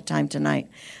spend a lot of time tonight.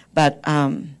 But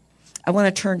I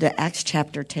want to turn to Acts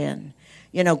chapter 10.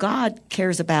 God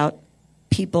cares about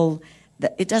people.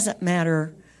 It doesn't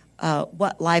matter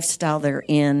what lifestyle they're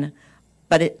in,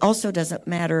 but it also doesn't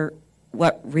matter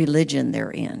what religion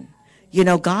they're in.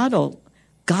 God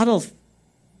will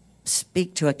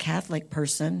speak to a Catholic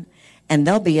person, and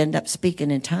they'll end up speaking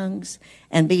in tongues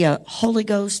and be a Holy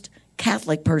Ghost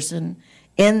Catholic person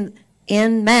in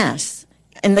in Mass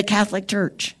in the Catholic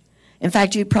Church. In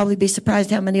fact, you'd probably be surprised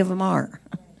how many of them are.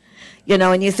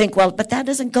 And you think, well, but that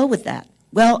doesn't go with that.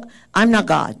 Well, I'm not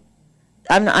God.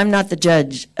 I'm not the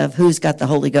judge of who's got the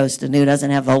Holy Ghost and who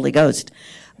doesn't have the Holy Ghost.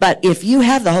 But if you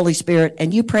have the Holy Spirit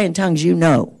and you pray in tongues, you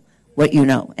know what you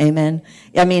know. Amen?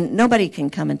 I mean, nobody can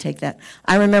come and take that.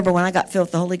 I remember when I got filled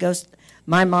with the Holy Ghost,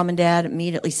 my mom and dad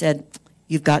immediately said,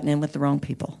 you've gotten in with the wrong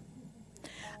people.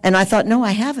 And I thought, no,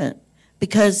 I haven't,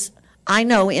 because I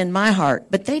know in my heart,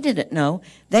 but they didn't know.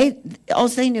 All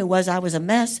they knew was I was a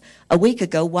mess a week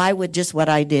ago. Why would just what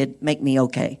I did make me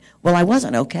okay? Well, I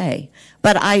wasn't okay,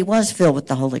 but I was filled with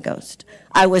the Holy Ghost.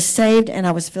 I was saved, and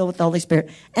I was filled with the Holy Spirit,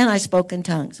 and I spoke in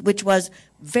tongues, which was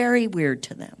very weird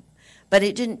to them. But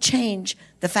it didn't change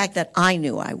the fact that I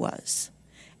knew I was.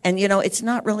 And, it's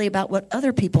not really about what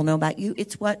other people know about you.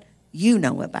 It's what you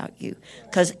know about you,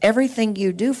 because everything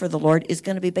you do for the Lord is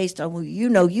going to be based on who you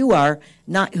know you are,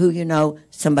 not who you know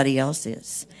somebody else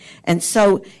is. And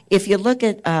so if you look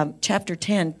at chapter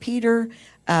 10, Peter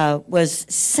was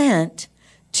sent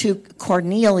to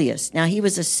Cornelius. Now, he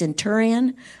was a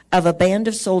centurion of a band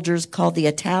of soldiers called the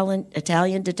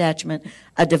Italian detachment,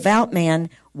 a devout man,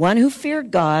 one who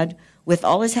feared God with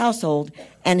all his household,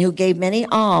 and who gave many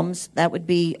alms. That would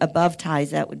be above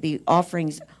tithes, that would be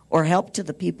offerings or help to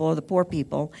the people or the poor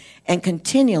people, and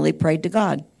continually prayed to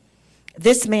God.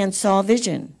 This man saw a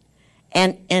vision,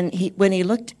 and when he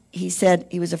looked, he said,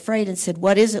 he was afraid and said,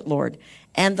 what is it, Lord?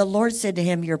 And the Lord said to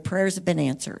him, your prayers have been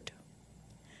answered.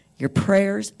 Your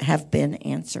prayers have been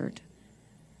answered.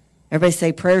 Everybody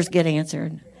say, prayers get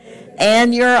answered.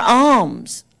 And your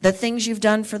alms, the things you've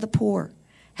done for the poor,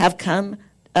 have come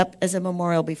up as a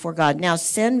memorial before God. Now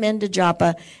send men to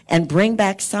Joppa and bring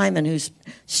back Simon, whose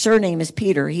surname is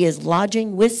Peter. He is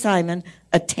lodging with Simon,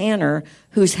 a tanner,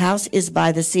 whose house is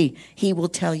by the sea. He will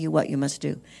tell you what you must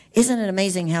do. Isn't it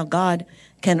amazing how God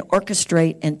can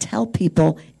orchestrate and tell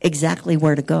people exactly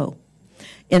where to go?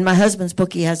 In my husband's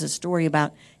book, he has a story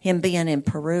about him being in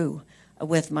Peru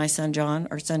with my son John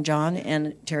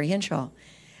and Terry Henshaw.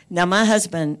 Now my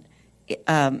husband,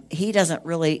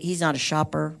 he's not a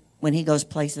shopper. When he goes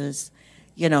places,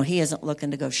 he isn't looking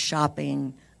to go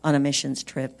shopping on a missions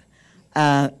trip.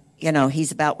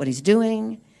 He's about what he's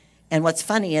doing. And what's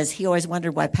funny is he always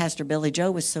wondered why Pastor Billy Joe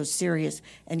was so serious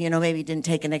and, maybe he didn't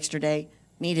take an extra day.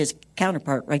 Meet his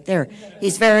counterpart right there.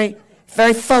 He's very,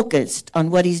 very focused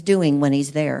on what he's doing when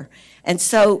he's there. And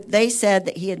so they said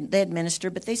that they had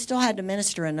ministered, but they still had to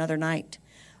minister another night,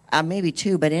 maybe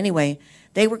two. But anyway,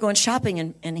 they were going shopping,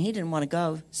 and he didn't want to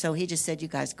go. So he just said, you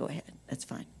guys go ahead. That's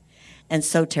fine. And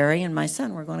so Terry and my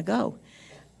son were going to go.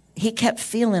 He kept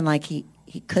feeling like he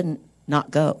couldn't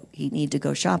not go. He needed to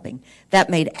go shopping. That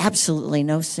made absolutely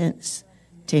no sense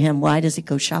to him. Why does he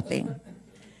go shopping?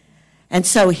 And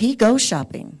so he goes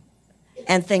shopping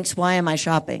and thinks, why am I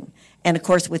shopping? And, of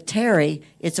course, with Terry,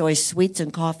 it's always sweets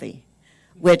and coffee,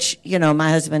 which, my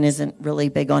husband isn't really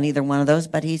big on either one of those,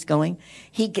 but he's going.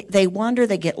 They wander,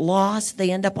 they get lost,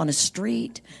 they end up on a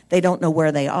street, they don't know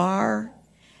where they are.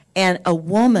 And a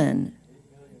woman,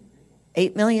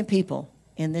 8 million people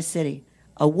in this city,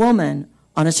 a woman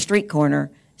on a street corner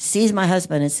sees my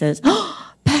husband and says,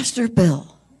 oh, Pastor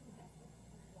Bill,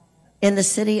 in the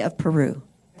city of Peru,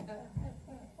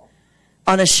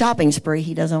 on a shopping spree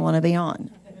he doesn't want to be on.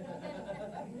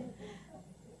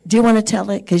 Do you want to tell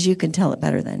it? Because you can tell it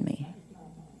better than me.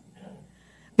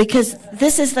 Because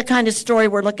this is the kind of story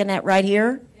we're looking at right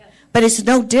here, but it's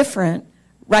no different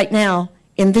right now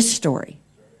in this story.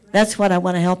 That's what I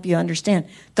want to help you understand.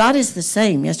 God is the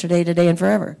same yesterday, today, and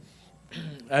forever.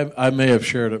 I may have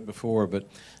shared it before, but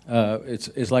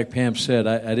it's like Pam said.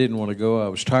 I didn't want to go. I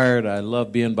was tired. I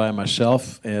love being by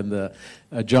myself. And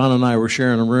John and I were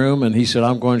sharing a room, and he said,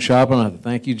 I'm going shopping. I said,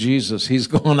 thank you, Jesus. He's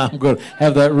going. I'm going to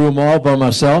have that room all by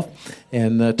myself.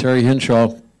 And Terry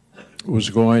Henshaw was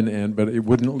going, but it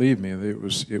wouldn't leave me.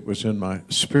 It was in my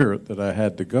spirit that I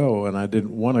had to go, and I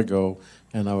didn't want to go.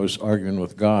 And I was arguing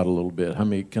with God a little bit.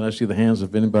 Can I see the hands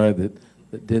of anybody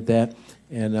that did that?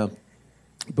 And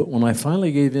but when I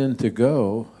finally gave in to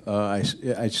go, I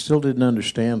still didn't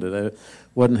understand it. I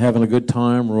wasn't having a good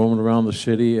time roaming around the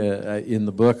city. In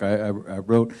the book, I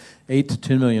wrote 8 to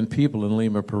 10 million people in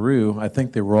Lima, Peru. I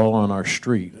think they were all on our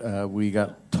street. We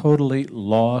got totally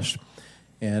lost.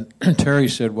 And Terry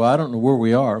said, well, I don't know where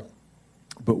we are,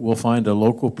 but we'll find a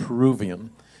local Peruvian,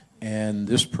 and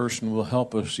this person will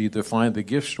help us either find the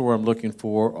gift store I'm looking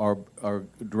for or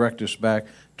direct us back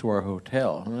to our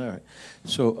hotel. All right.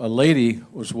 So a lady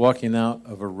was walking out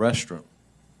of a restaurant,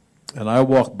 and I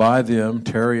walked by them.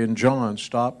 Terry and John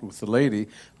stopped with the lady.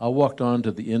 I walked on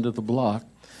to the end of the block,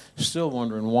 still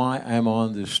wondering why I'm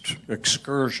on this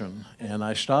excursion. And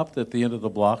I stopped at the end of the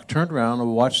block, turned around,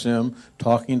 and watched them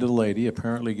talking to the lady,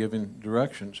 apparently giving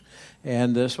directions.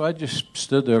 And so I just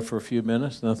stood there for a few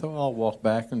minutes, and I thought, well, I'll walk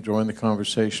back and join the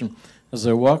conversation. As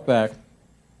I walked back,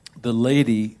 the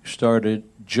lady started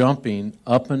jumping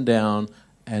up and down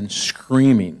and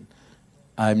screaming.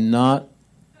 I'm not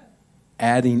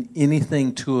adding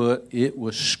anything to it. It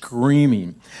was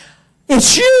screaming,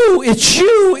 "It's you, it's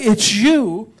you, it's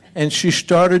you." And she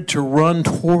started to run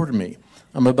toward me.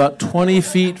 I'm about 20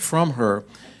 feet from her.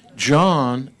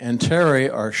 John and Terry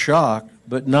are shocked,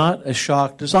 but not as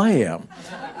shocked as I am.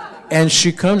 And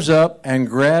she comes up and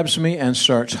grabs me and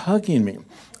starts hugging me.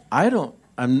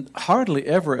 I'm hardly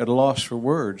ever at a loss for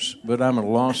words, but I'm at a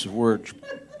loss of words.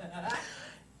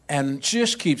 And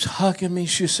just keeps hugging me.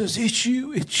 She says, "It's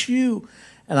you, it's you."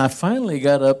 And I finally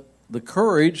got up the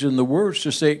courage and the words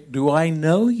to say, "Do I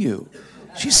know you?"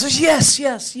 She says, "Yes,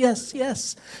 yes, yes,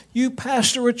 yes. You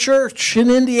pastor a church in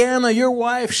Indiana. Your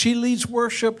wife, she leads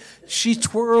worship. She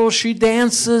twirls, she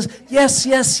dances. Yes,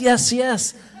 yes, yes,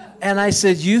 yes." And I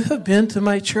said, "You have been to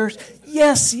my church?"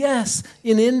 "Yes, yes,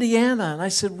 in Indiana." And I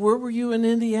said, "Where were you in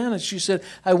Indiana?" She said,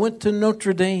 "I went to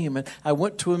Notre Dame, and I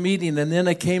went to a meeting, and then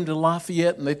I came to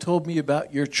Lafayette, and they told me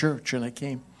about your church, and I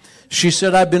came." She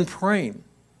said, I've been praying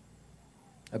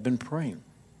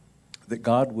that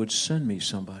God would send me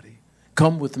somebody.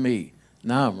 Come with me."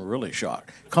 Now I'm really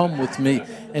shocked. "Come with me."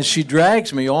 And she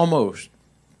drags me almost,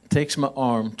 takes my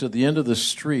arm to the end of the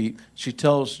street. She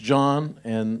tells John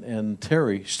and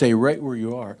Terry, "Stay right where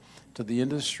you are," to the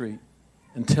end of the street,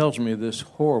 and tells me this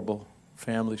horrible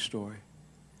family story.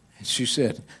 And she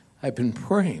said, "I've been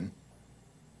praying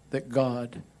that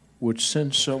God would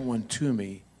send someone to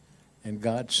me, and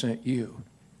God sent you."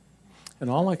 And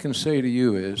all I can say to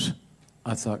you is,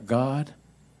 I thought, "God,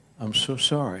 I'm so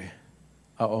sorry.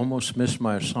 I almost missed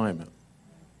my assignment."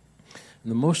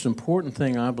 And the most important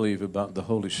thing I believe about the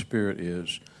Holy Spirit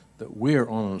is that we are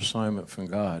on an assignment from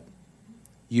God.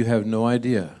 You have no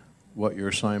idea what your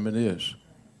assignment is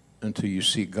until you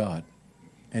seek God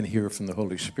and hear from the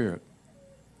Holy Spirit.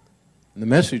 And the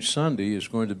message Sunday is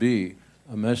going to be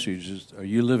a message, are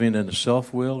you living in a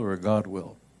self-will or a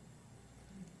God-will?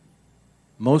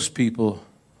 Most people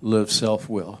live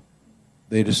self-will.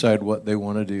 They decide what they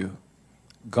want to do.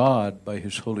 God, by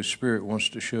His Holy Spirit, wants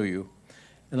to show you.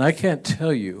 And I can't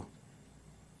tell you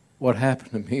what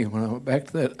happened to me when I went back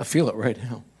to that. I feel it right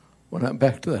now. When I went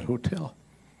back to that hotel.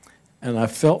 And I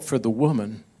felt for the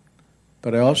woman,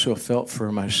 but I also felt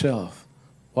for myself.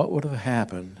 What would have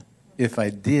happened if I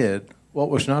did what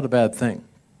was not a bad thing?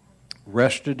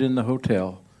 Rested in the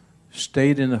hotel,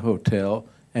 stayed in the hotel,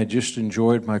 and just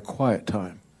enjoyed my quiet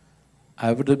time.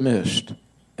 I would have missed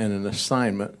an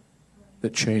assignment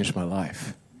that changed my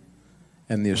life.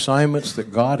 And the assignments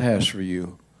that God has for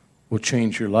you will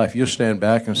change your life. You'll stand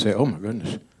back and say, "Oh my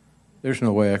goodness, there's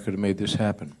no way I could have made this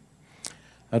happen."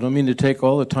 I don't mean to take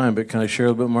all the time, but can I share a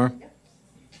little bit more?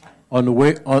 On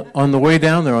the way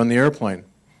down there on the airplane,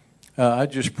 I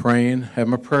just praying, have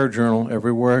my prayer journal.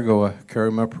 Everywhere I go, I carry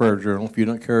my prayer journal. If you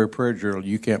don't carry a prayer journal,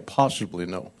 you can't possibly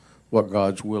know what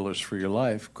God's will is for your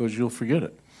life because you'll forget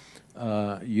it.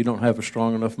 You don't have a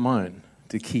strong enough mind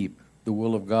to keep the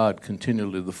will of God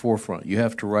continually at the forefront. You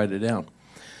have to write it down.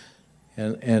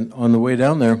 And on the way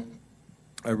down there,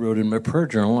 I wrote in my prayer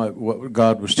journal what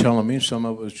God was telling me. Some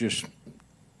of it was just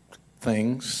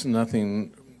things,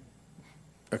 nothing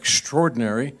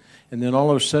extraordinary. And then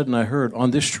all of a sudden I heard,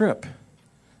 on this trip,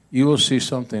 you will see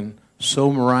something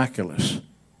so miraculous,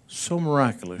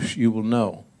 you will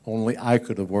know only I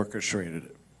could have orchestrated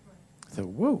it. I thought,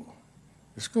 whoa,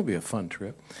 this is going to be a fun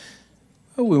trip.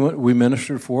 Well, we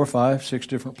ministered 4, 5, 6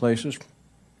 different places.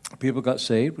 People got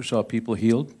saved. We saw people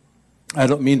healed. I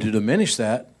don't mean to diminish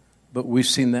that, but we've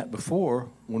seen that before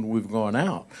when we've gone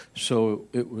out. So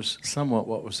it was somewhat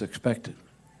what was expected.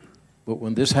 But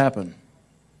when this happened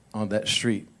on that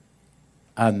street,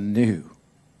 I knew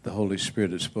the Holy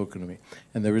Spirit had spoken to me.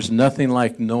 And there is nothing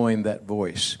like knowing that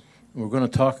voice. And we're going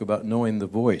to talk about knowing the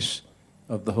voice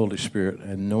of the Holy Spirit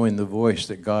and knowing the voice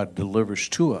that God delivers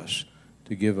to us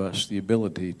to give us the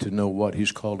ability to know what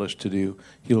He's called us to do.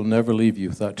 He'll never leave you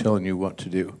without telling you what to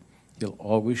do. He'll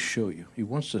always show you. He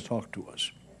wants to talk to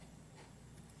us.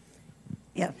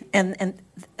 Yeah, and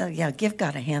give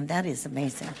God a hand. That is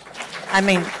amazing. I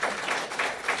mean,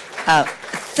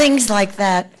 things like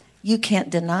that, you can't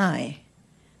deny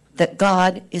that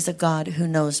God is a God who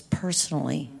knows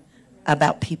personally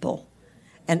about people.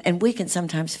 And we can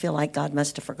sometimes feel like God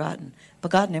must have forgotten,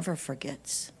 but God never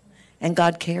forgets, and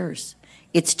God cares.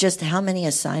 It's just how many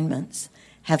assignments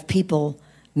have people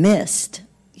missed,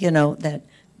 that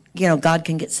God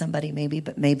can get somebody maybe,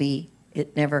 but maybe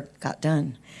it never got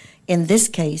done. In this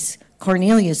case,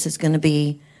 Cornelius is going to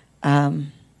be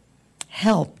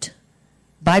helped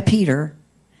by Peter,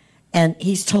 and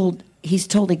he's told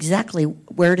exactly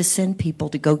where to send people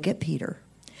to go get Peter.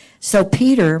 So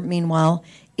Peter, meanwhile,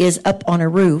 is up on a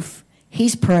roof.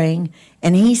 He's praying,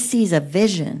 and he sees a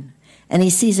vision, and he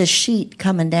sees a sheet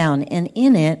coming down, and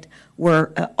in it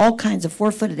were all kinds of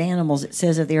four-footed animals, it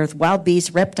says, of the earth, wild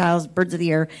beasts, reptiles, birds of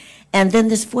the air. And then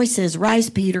this voice says,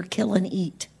 "Rise, Peter, kill and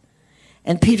eat."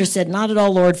 And Peter said, "Not at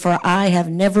all, Lord, for I have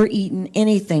never eaten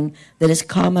anything that is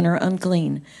common or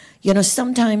unclean."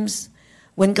 Sometimes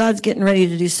when God's getting ready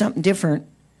to do something different,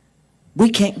 we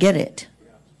can't get it.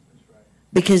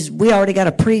 Because we already got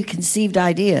a preconceived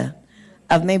idea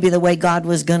of maybe the way God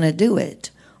was going to do it.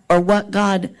 Or what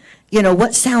God,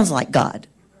 what sounds like God.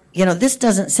 This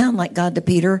doesn't sound like God to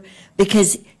Peter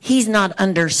because he's not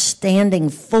understanding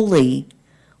fully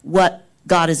what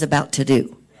God is about to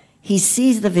do. He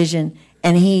sees the vision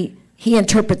and he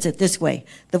interprets it this way.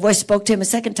 The voice spoke to him a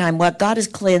second time, "What God has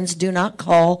cleansed, do not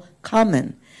call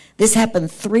common." This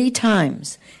happened 3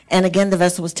 times. And again, the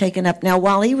vessel was taken up. Now,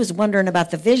 while he was wondering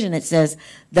about the vision, it says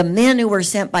the men who were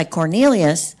sent by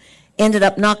Cornelius ended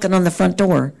up knocking on the front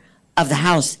door of the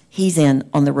house he's in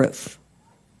on the roof.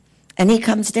 And he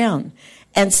comes down.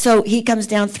 And so he comes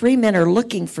down. 3 men are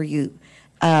looking for you,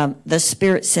 the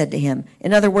Spirit said to him.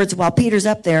 In other words, while Peter's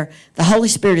up there, the Holy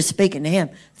Spirit is speaking to him.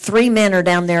 3 men are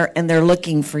down there, and they're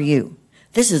looking for you.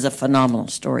 This is a phenomenal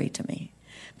story to me.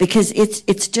 Because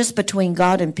it's just between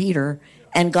God and Peter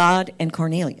and God and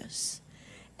Cornelius.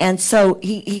 And so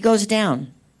he goes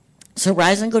down. So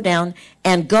rise and go down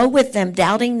and go with them,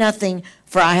 doubting nothing,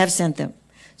 for I have sent them.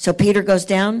 So Peter goes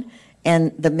down,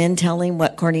 and the men tell him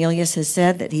what Cornelius has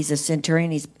said, that he's a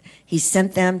centurion. He's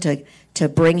sent them to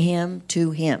bring him,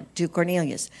 to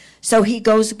Cornelius. So he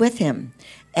goes with him.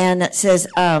 And it says,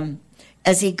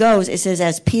 as he goes, it says,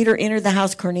 as Peter entered the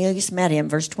house, Cornelius met him,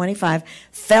 verse 25,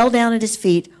 fell down at his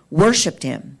feet, worshipped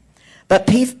him. But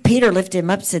Peter lifted him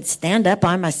up and said, "Stand up,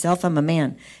 I myself am a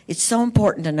man." It's so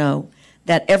important to know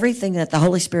that everything that the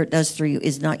Holy Spirit does through you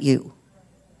is not you.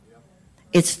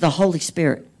 It's the Holy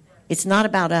Spirit. It's not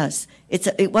about us.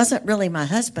 It wasn't really my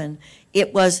husband.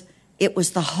 It was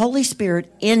the Holy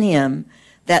Spirit in him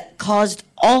that caused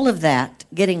all of that,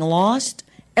 getting lost.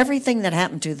 Everything that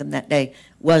happened to them that day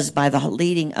was by the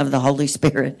leading of the Holy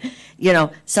Spirit.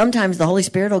 Sometimes the Holy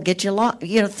Spirit will get you lost.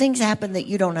 Things happen that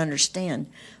you don't understand.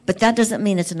 But that doesn't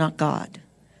mean it's not God.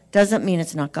 Doesn't mean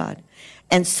it's not God.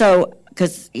 And so,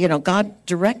 because, God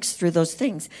directs through those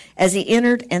things. As he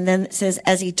entered, and then it says,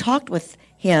 as he talked with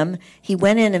him, he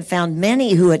went in and found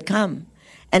many who had come.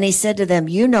 And he said to them,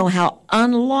 "You know how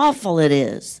unlawful it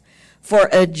is for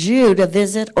a Jew to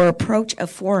visit or approach a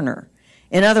foreigner."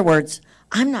 In other words,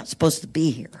 I'm not supposed to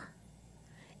be here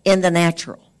in the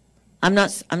natural. I'm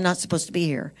not supposed to be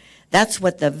here. That's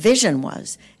what the vision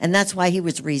was, and that's why he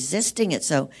was resisting it.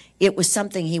 So it was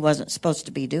something he wasn't supposed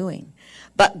to be doing.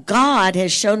 But God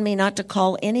has shown me not to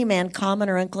call any man common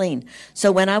or unclean.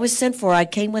 So when I was sent for, I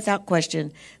came without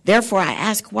question. Therefore I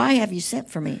ask, "Why have you sent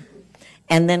for me?"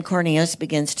 And then Cornelius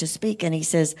begins to speak, and he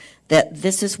says that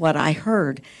this is what I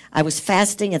heard. "I was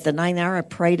fasting at the 9th hour. I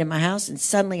prayed in my house, and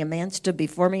suddenly a man stood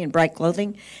before me in bright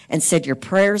clothing and said, 'Your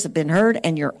prayers have been heard,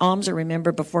 and your alms are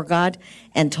remembered before God,'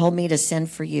 and told me to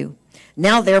send for you.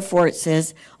 Now, therefore," it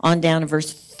says on down in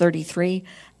verse 33,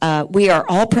 "we are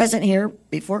all present here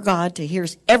before God to hear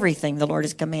everything the Lord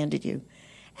has commanded you."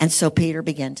 And so Peter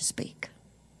began to speak.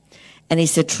 And he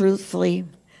said, "Truthfully,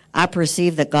 I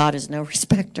perceive that God is no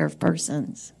respecter of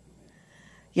persons."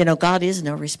 God is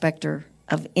no respecter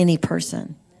of any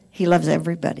person. He loves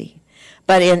everybody.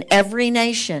 "But in every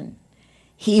nation,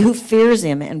 he who fears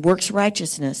him and works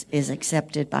righteousness is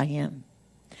accepted by him."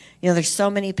 There's so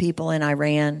many people in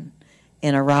Iran,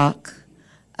 in Iraq,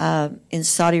 in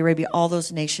Saudi Arabia, all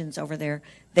those nations over there,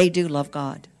 they do love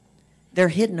God. They're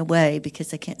hidden away because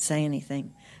they can't say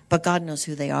anything. But God knows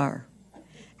who they are.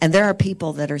 And there are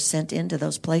people that are sent into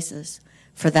those places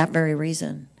for that very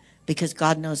reason, because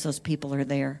God knows those people are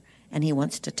there, and he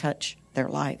wants to touch their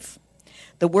life.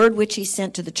 "The word which he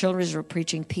sent to the children of Israel,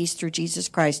 preaching peace through Jesus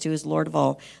Christ, who is Lord of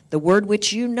all. The word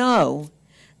which you know,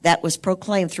 that was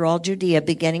proclaimed through all Judea,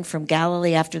 beginning from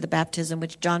Galilee after the baptism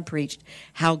which John preached,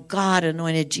 how God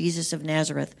anointed Jesus of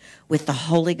Nazareth with the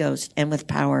Holy Ghost and with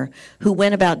power, who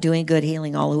went about doing good,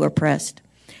 healing all who were oppressed."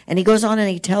 And he goes on and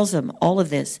he tells them all of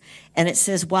this. And it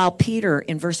says, while Peter,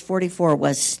 in verse 44,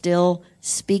 was still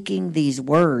speaking these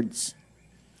words,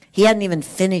 he hadn't even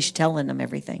finished telling them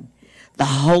everything, the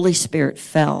Holy Spirit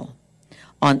fell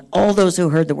on all those who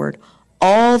heard the word.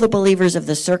 all the believers of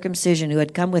the circumcision who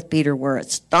had come with Peter were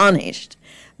astonished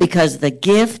because the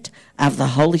gift of the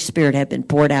Holy Spirit had been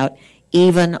poured out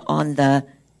even on the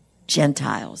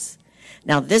Gentiles.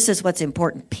 Now, this is what's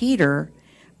important. Peter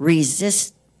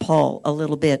resists Paul a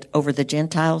little bit over the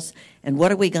Gentiles. And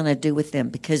what are we going to do with them?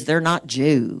 Because they're not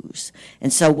Jews.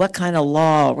 And so what kind of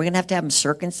law? We're going to have them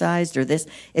circumcised or this?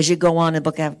 As you go on in the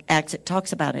book of Acts, it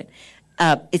talks about it.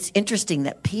 It's interesting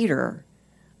that Peter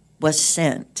was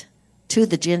sent to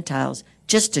the Gentiles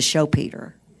just to show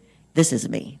Peter, this is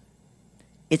me.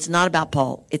 It's not about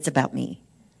Paul. It's about me.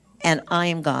 And I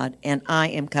am God, and I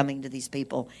am coming to these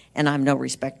people, and I'm no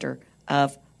respecter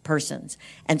of persons.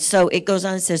 And so it goes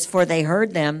on and says, for they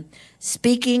heard them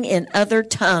speaking in other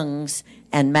tongues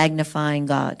and magnifying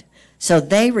God. So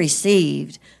they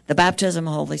received the baptism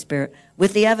of the Holy Spirit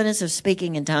with the evidence of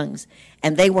speaking in tongues,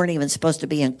 and they weren't even supposed to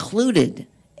be included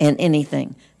in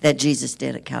anything that Jesus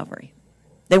did at Calvary.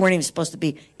 They weren't even supposed to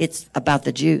be, it's about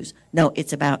the Jews. No,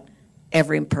 it's about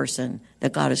every person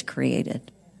that God has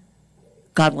created.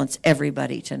 God wants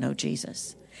everybody to know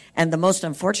Jesus. And the most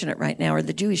unfortunate right now are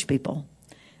the Jewish people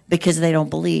because they don't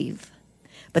believe.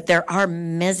 But there are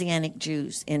Messianic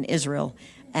Jews in Israel,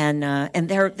 and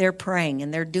they're praying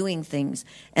and they're doing things.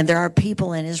 And there are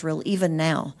people in Israel even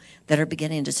now that are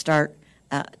beginning to start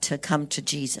to come to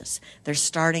Jesus. They're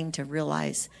starting to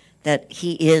realize that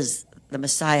he is, the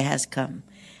Messiah has come.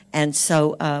 And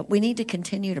so we need to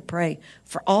continue to pray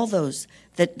for all those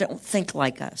that don't think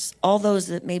like us, all those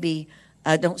that maybe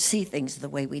don't see things the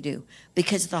way we do,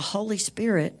 because the Holy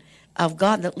Spirit of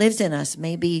God that lives in us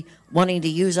may be wanting to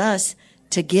use us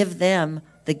to give them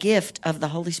the gift of the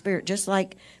Holy Spirit, just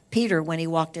like Peter when he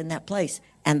walked in that place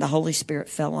and the Holy Spirit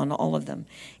fell on all of them.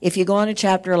 If you go on to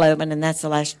chapter 11, and that's the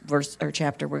last verse or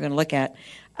chapter we're going to look at,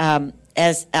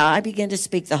 as I begin to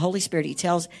speak, the Holy Spirit,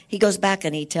 he goes back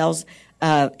and he tells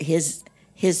his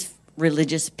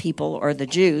religious people, or the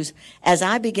Jews, as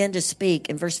I begin to speak,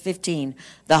 in verse 15,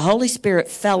 the Holy Spirit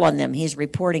fell on them. He's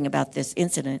reporting about this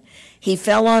incident. He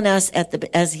fell on us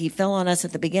as he fell on us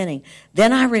at the beginning.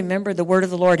 Then I remember the word of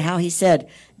the Lord, how he said,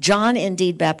 John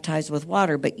indeed baptized with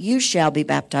water, but you shall be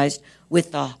baptized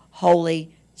with the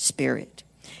Holy Spirit.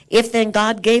 If then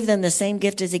God gave them the same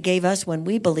gift as he gave us when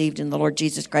we believed in the Lord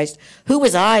Jesus Christ, who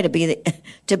was I to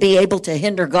be able to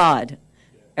hinder God?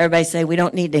 Everybody say, we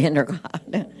don't need to hinder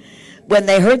God. When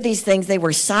they heard these things, they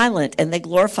were silent and they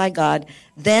glorified God.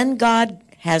 Then God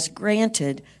has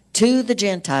granted to the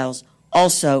Gentiles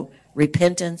also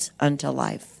repentance unto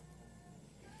life.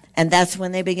 And that's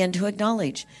when they begin to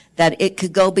acknowledge that it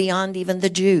could go beyond even the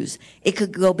Jews. It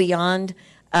could go beyond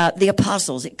the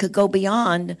apostles. It could go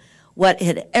beyond what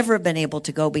had ever been able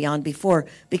to go beyond before.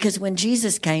 Because when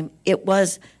Jesus came, it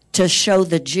was to show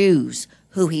the Jews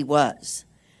who he was.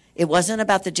 It wasn't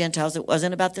about the Gentiles. It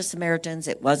wasn't about the Samaritans.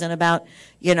 It wasn't about,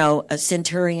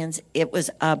 centurions. It was,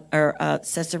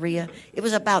 Caesarea. It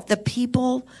was about the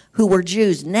people who were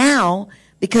Jews. Now,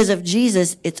 because of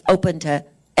Jesus, it's open to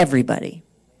everybody.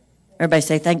 Everybody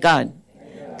say, thank God.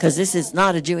 Because this is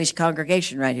not a Jewish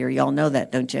congregation right here. You all know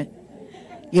that, don't you?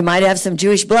 You might have some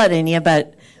Jewish blood in you,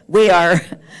 but we are.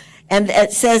 And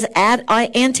it says at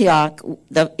Antioch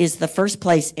is the first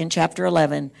place in chapter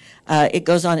 11. It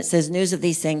goes on, it says, news of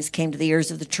these things came to the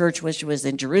ears of the church, which was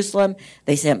in Jerusalem.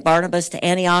 They sent Barnabas to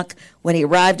Antioch. When he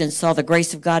arrived and saw the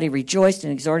grace of God, he rejoiced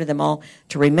and exhorted them all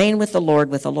to remain with the Lord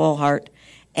with a loyal heart.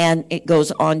 And it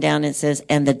goes on down and says,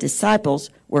 and the disciples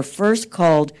were first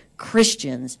called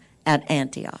Christians at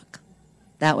Antioch.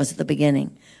 That was the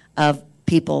beginning of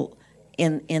people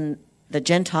in the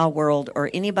Gentile world, or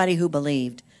anybody who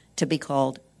believed, to be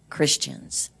called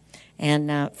Christians.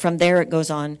 And from there it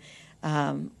goes on,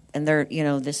 and there,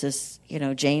 this is,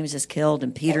 James is killed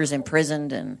and Peter's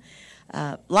imprisoned, and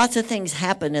lots of things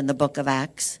happened in the book of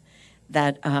Acts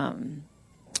that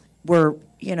were,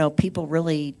 people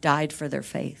really died for their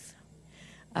faith.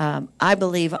 I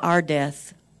believe our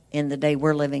death in the day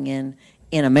we're living in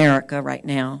America right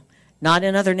now, not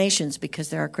in other nations, because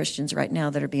there are Christians right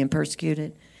now that are being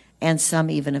persecuted, and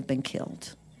some even have been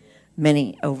killed.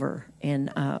 Many over in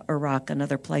Iraq and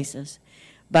other places.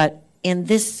 But in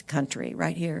this country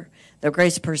right here, the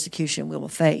greatest persecution we will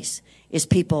face is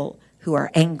people who are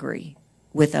angry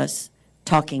with us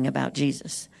talking about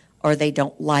Jesus, or they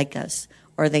don't like us,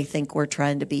 or they think we're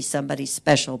trying to be somebody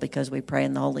special because we pray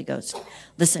in the Holy Ghost.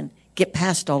 Listen, get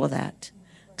past all of that,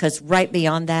 because right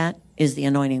beyond that is the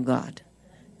anointing of God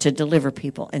to deliver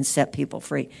people and set people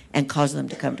free and cause them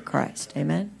to come to Christ.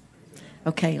 Amen?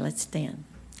 Okay, let's stand.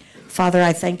 Father,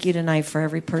 I thank you tonight for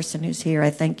every person who's here. I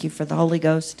thank you for the Holy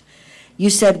Ghost. You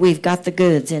said we've got the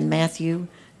goods in Matthew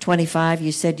 25,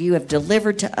 you said, you have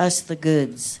delivered to us the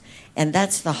goods. And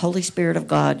that's the Holy Spirit of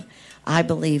God, I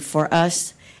believe, for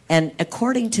us. And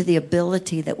according to the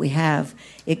ability that we have,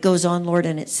 it goes on, Lord,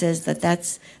 and it says that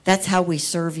that's how we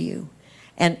serve you.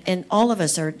 And all of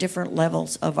us are at different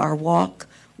levels of our walk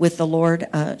with the Lord.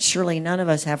 Surely none of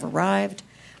us have arrived,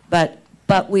 but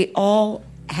we all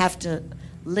have to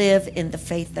live in the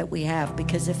faith that we have,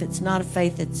 because if it's not a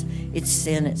faith, it's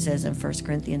sin, it says in 1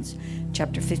 Corinthians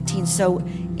chapter 15. So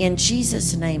in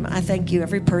Jesus' name, I thank you.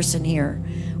 Every person here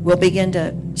will begin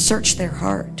to search their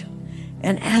heart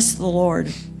and ask the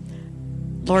Lord,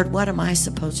 what am I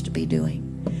supposed to be doing?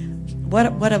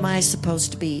 What am I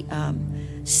supposed to be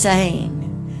saying?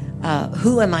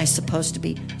 Who am I supposed to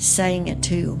be saying it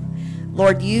to?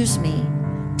 Lord, use me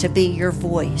to be your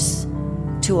voice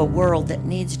to a world that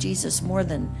needs Jesus more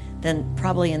than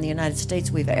probably in the United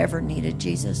States we've ever needed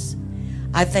Jesus.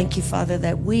 I thank you, Father,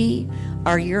 that we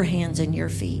are your hands and your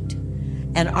feet,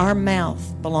 and our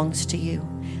mouth belongs to you.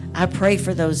 I pray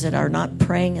for those that are not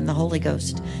praying in the Holy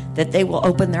Ghost, that they will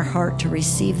open their heart to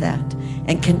receive that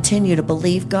and continue to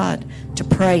believe God, to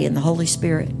pray in the Holy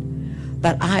Spirit.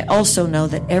 But I also know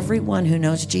that everyone who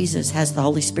knows Jesus has the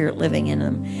Holy Spirit living in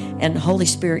them. And Holy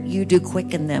Spirit, you do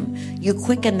quicken them. You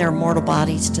quicken their mortal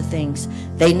bodies to things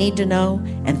they need to know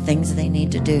and things they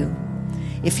need to do.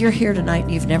 If you're here tonight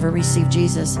and you've never received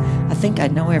Jesus, I think I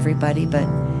know everybody, but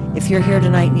if you're here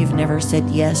tonight and you've never said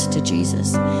yes to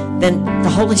Jesus, then the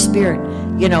Holy Spirit,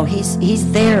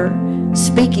 he's there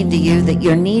speaking to you that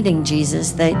you're needing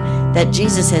Jesus, that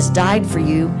Jesus has died for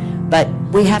you, but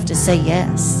we have to say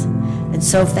yes. And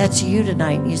so if that's you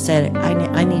tonight, and you said,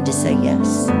 I need to say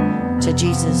yes to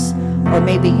Jesus, or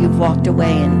maybe you've walked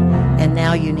away and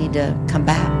now you need to come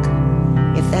back.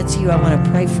 If that's you, I want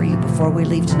to pray for you before we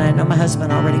leave tonight. I know my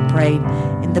husband already prayed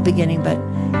in the beginning, but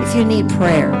if you need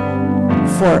prayer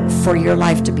for your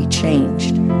life to be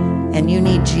changed and you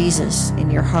need Jesus in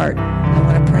your heart, I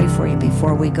want to pray for you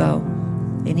before we go.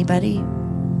 Anybody?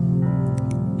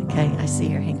 Okay, I see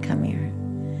your hand. Come here.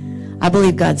 I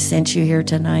believe God sent you here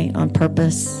tonight on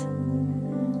purpose.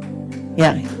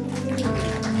 Yeah.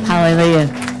 Hallelujah.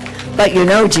 But you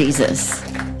know Jesus.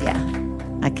 Yeah,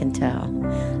 I can tell.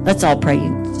 Let's all pray. You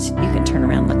can turn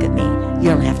around and look at me. You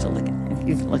don't have to look at me.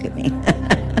 You can look at me.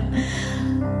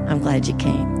 I'm glad you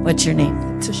came. What's your name?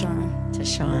 Tashawn.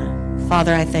 Tashawn.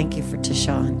 Father, I thank you for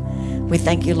Tashawn. We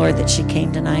thank you, Lord, that she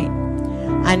came tonight.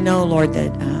 I know, Lord,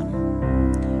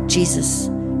 that Jesus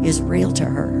is real to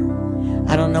her.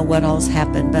 I don't know what all's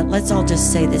happened, but let's all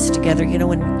just say this together.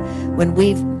 When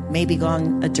we've maybe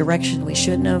gone a direction we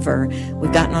shouldn't have, or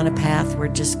we've gotten on a path, we're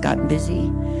just gotten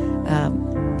busy,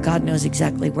 God knows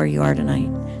exactly where you are tonight.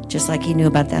 Just like he knew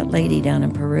about that lady down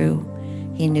in Peru.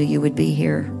 He knew you would be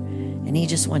here. And he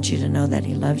just wants you to know that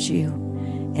he loves you.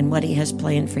 And what he has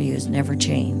planned for you has never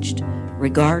changed,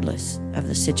 regardless of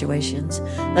the situations.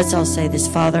 Let's all say this.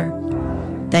 Father,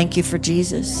 thank you for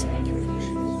Jesus.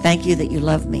 Thank you that you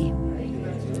love me.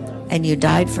 And you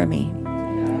died for me.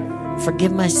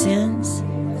 Forgive my sins.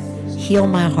 Heal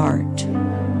my heart.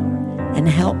 And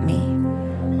help me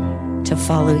to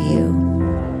follow you.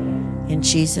 In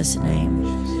Jesus' name.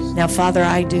 Now, Father,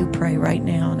 I do pray right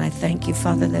now, and I thank you,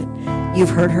 Father, that you've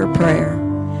heard her prayer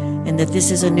and that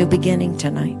this is a new beginning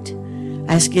tonight.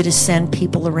 I ask you to send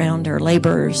people around her,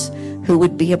 laborers, who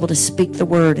would be able to speak the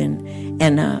word and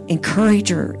encourage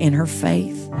her in her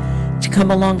faith, to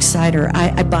come alongside her.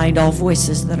 I bind all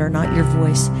voices that are not your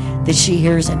voice, that she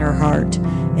hears in her heart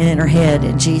and in her head,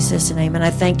 in Jesus' name. And I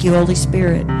thank you, Holy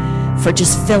Spirit, for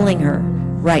just filling her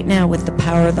right now with the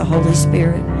power of the Holy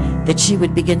Spirit, that she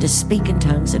would begin to speak in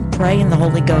tongues and pray in the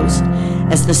Holy Ghost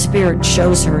as the Spirit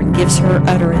shows her and gives her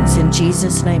utterance in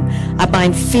Jesus' name. I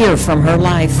bind fear from her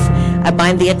life. I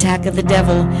bind the attack of the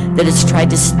devil that has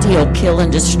tried to steal, kill,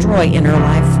 and destroy in her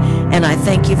life. And I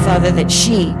thank you, Father, that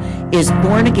she is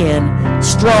born again,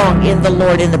 strong in the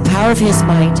Lord, in the power of his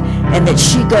might, and that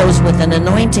she goes with an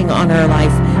anointing on her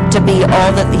life to be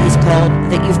all that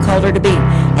you've called her to be.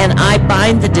 And I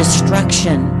bind the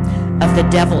destruction of the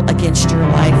devil against your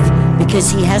life,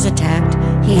 because he has attacked.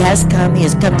 He has come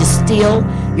to steal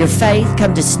your faith,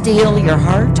 come to steal your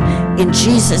heart. In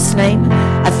Jesus' name,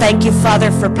 I thank you,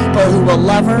 Father, for people who will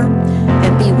love her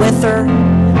and be with her,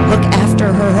 look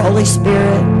after her, Holy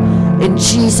Spirit. In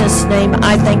Jesus' name,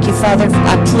 I thank you, Father.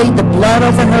 I plead the blood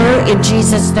over her in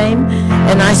Jesus' name,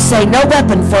 and I say no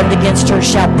weapon formed against her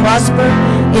shall prosper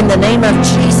in the name of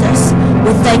Jesus.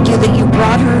 We thank you that you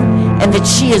brought her and that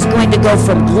she is going to go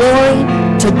from glory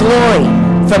to glory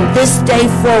from this day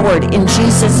forward in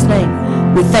Jesus'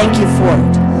 name. We thank you for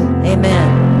it.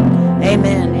 Amen.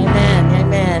 Amen. Amen.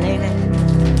 Amen. Amen.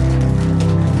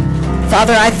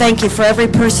 Father, I thank you for every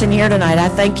person here tonight. I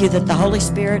thank you that the Holy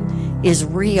Spirit is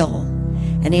real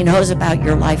and he knows about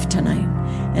your life tonight.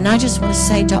 And I just want to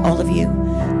say to all of you,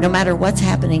 no matter what's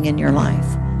happening in your life,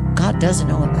 God does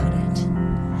know about it.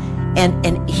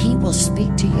 And he will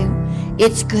speak to you.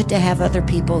 It's good to have other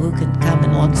people who can come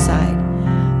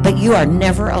alongside, but you are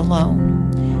never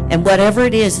alone. And whatever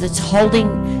it is that's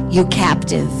holding you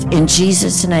captive, in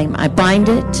Jesus' name, I bind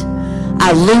it.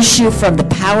 I loose you from the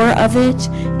power of it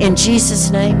in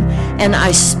Jesus' name, and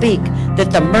I speak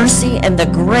that the mercy and the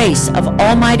grace of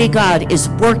Almighty God is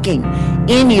working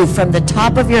in you from the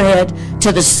top of your head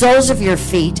to the soles of your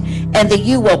feet, and that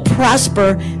you will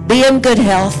prosper, be in good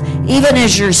health, even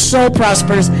as your soul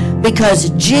prospers, because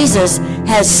Jesus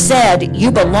has said you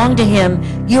belong to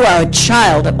him. You are a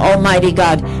child of Almighty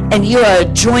God, and you are a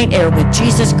joint heir with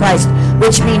Jesus Christ,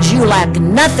 which means you lack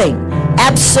nothing,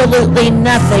 absolutely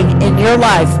nothing in your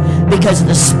life, because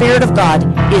the Spirit of God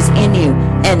is in you,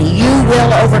 and you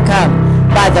will overcome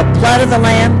by the blood of the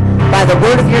Lamb, by the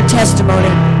word of your testimony,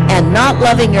 and not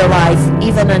loving your life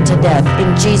even unto death,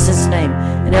 in Jesus' name.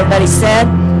 And everybody said,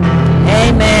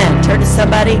 amen. Turn to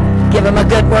somebody, give them a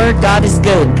good word. God is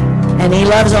good, and he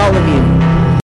loves all of you.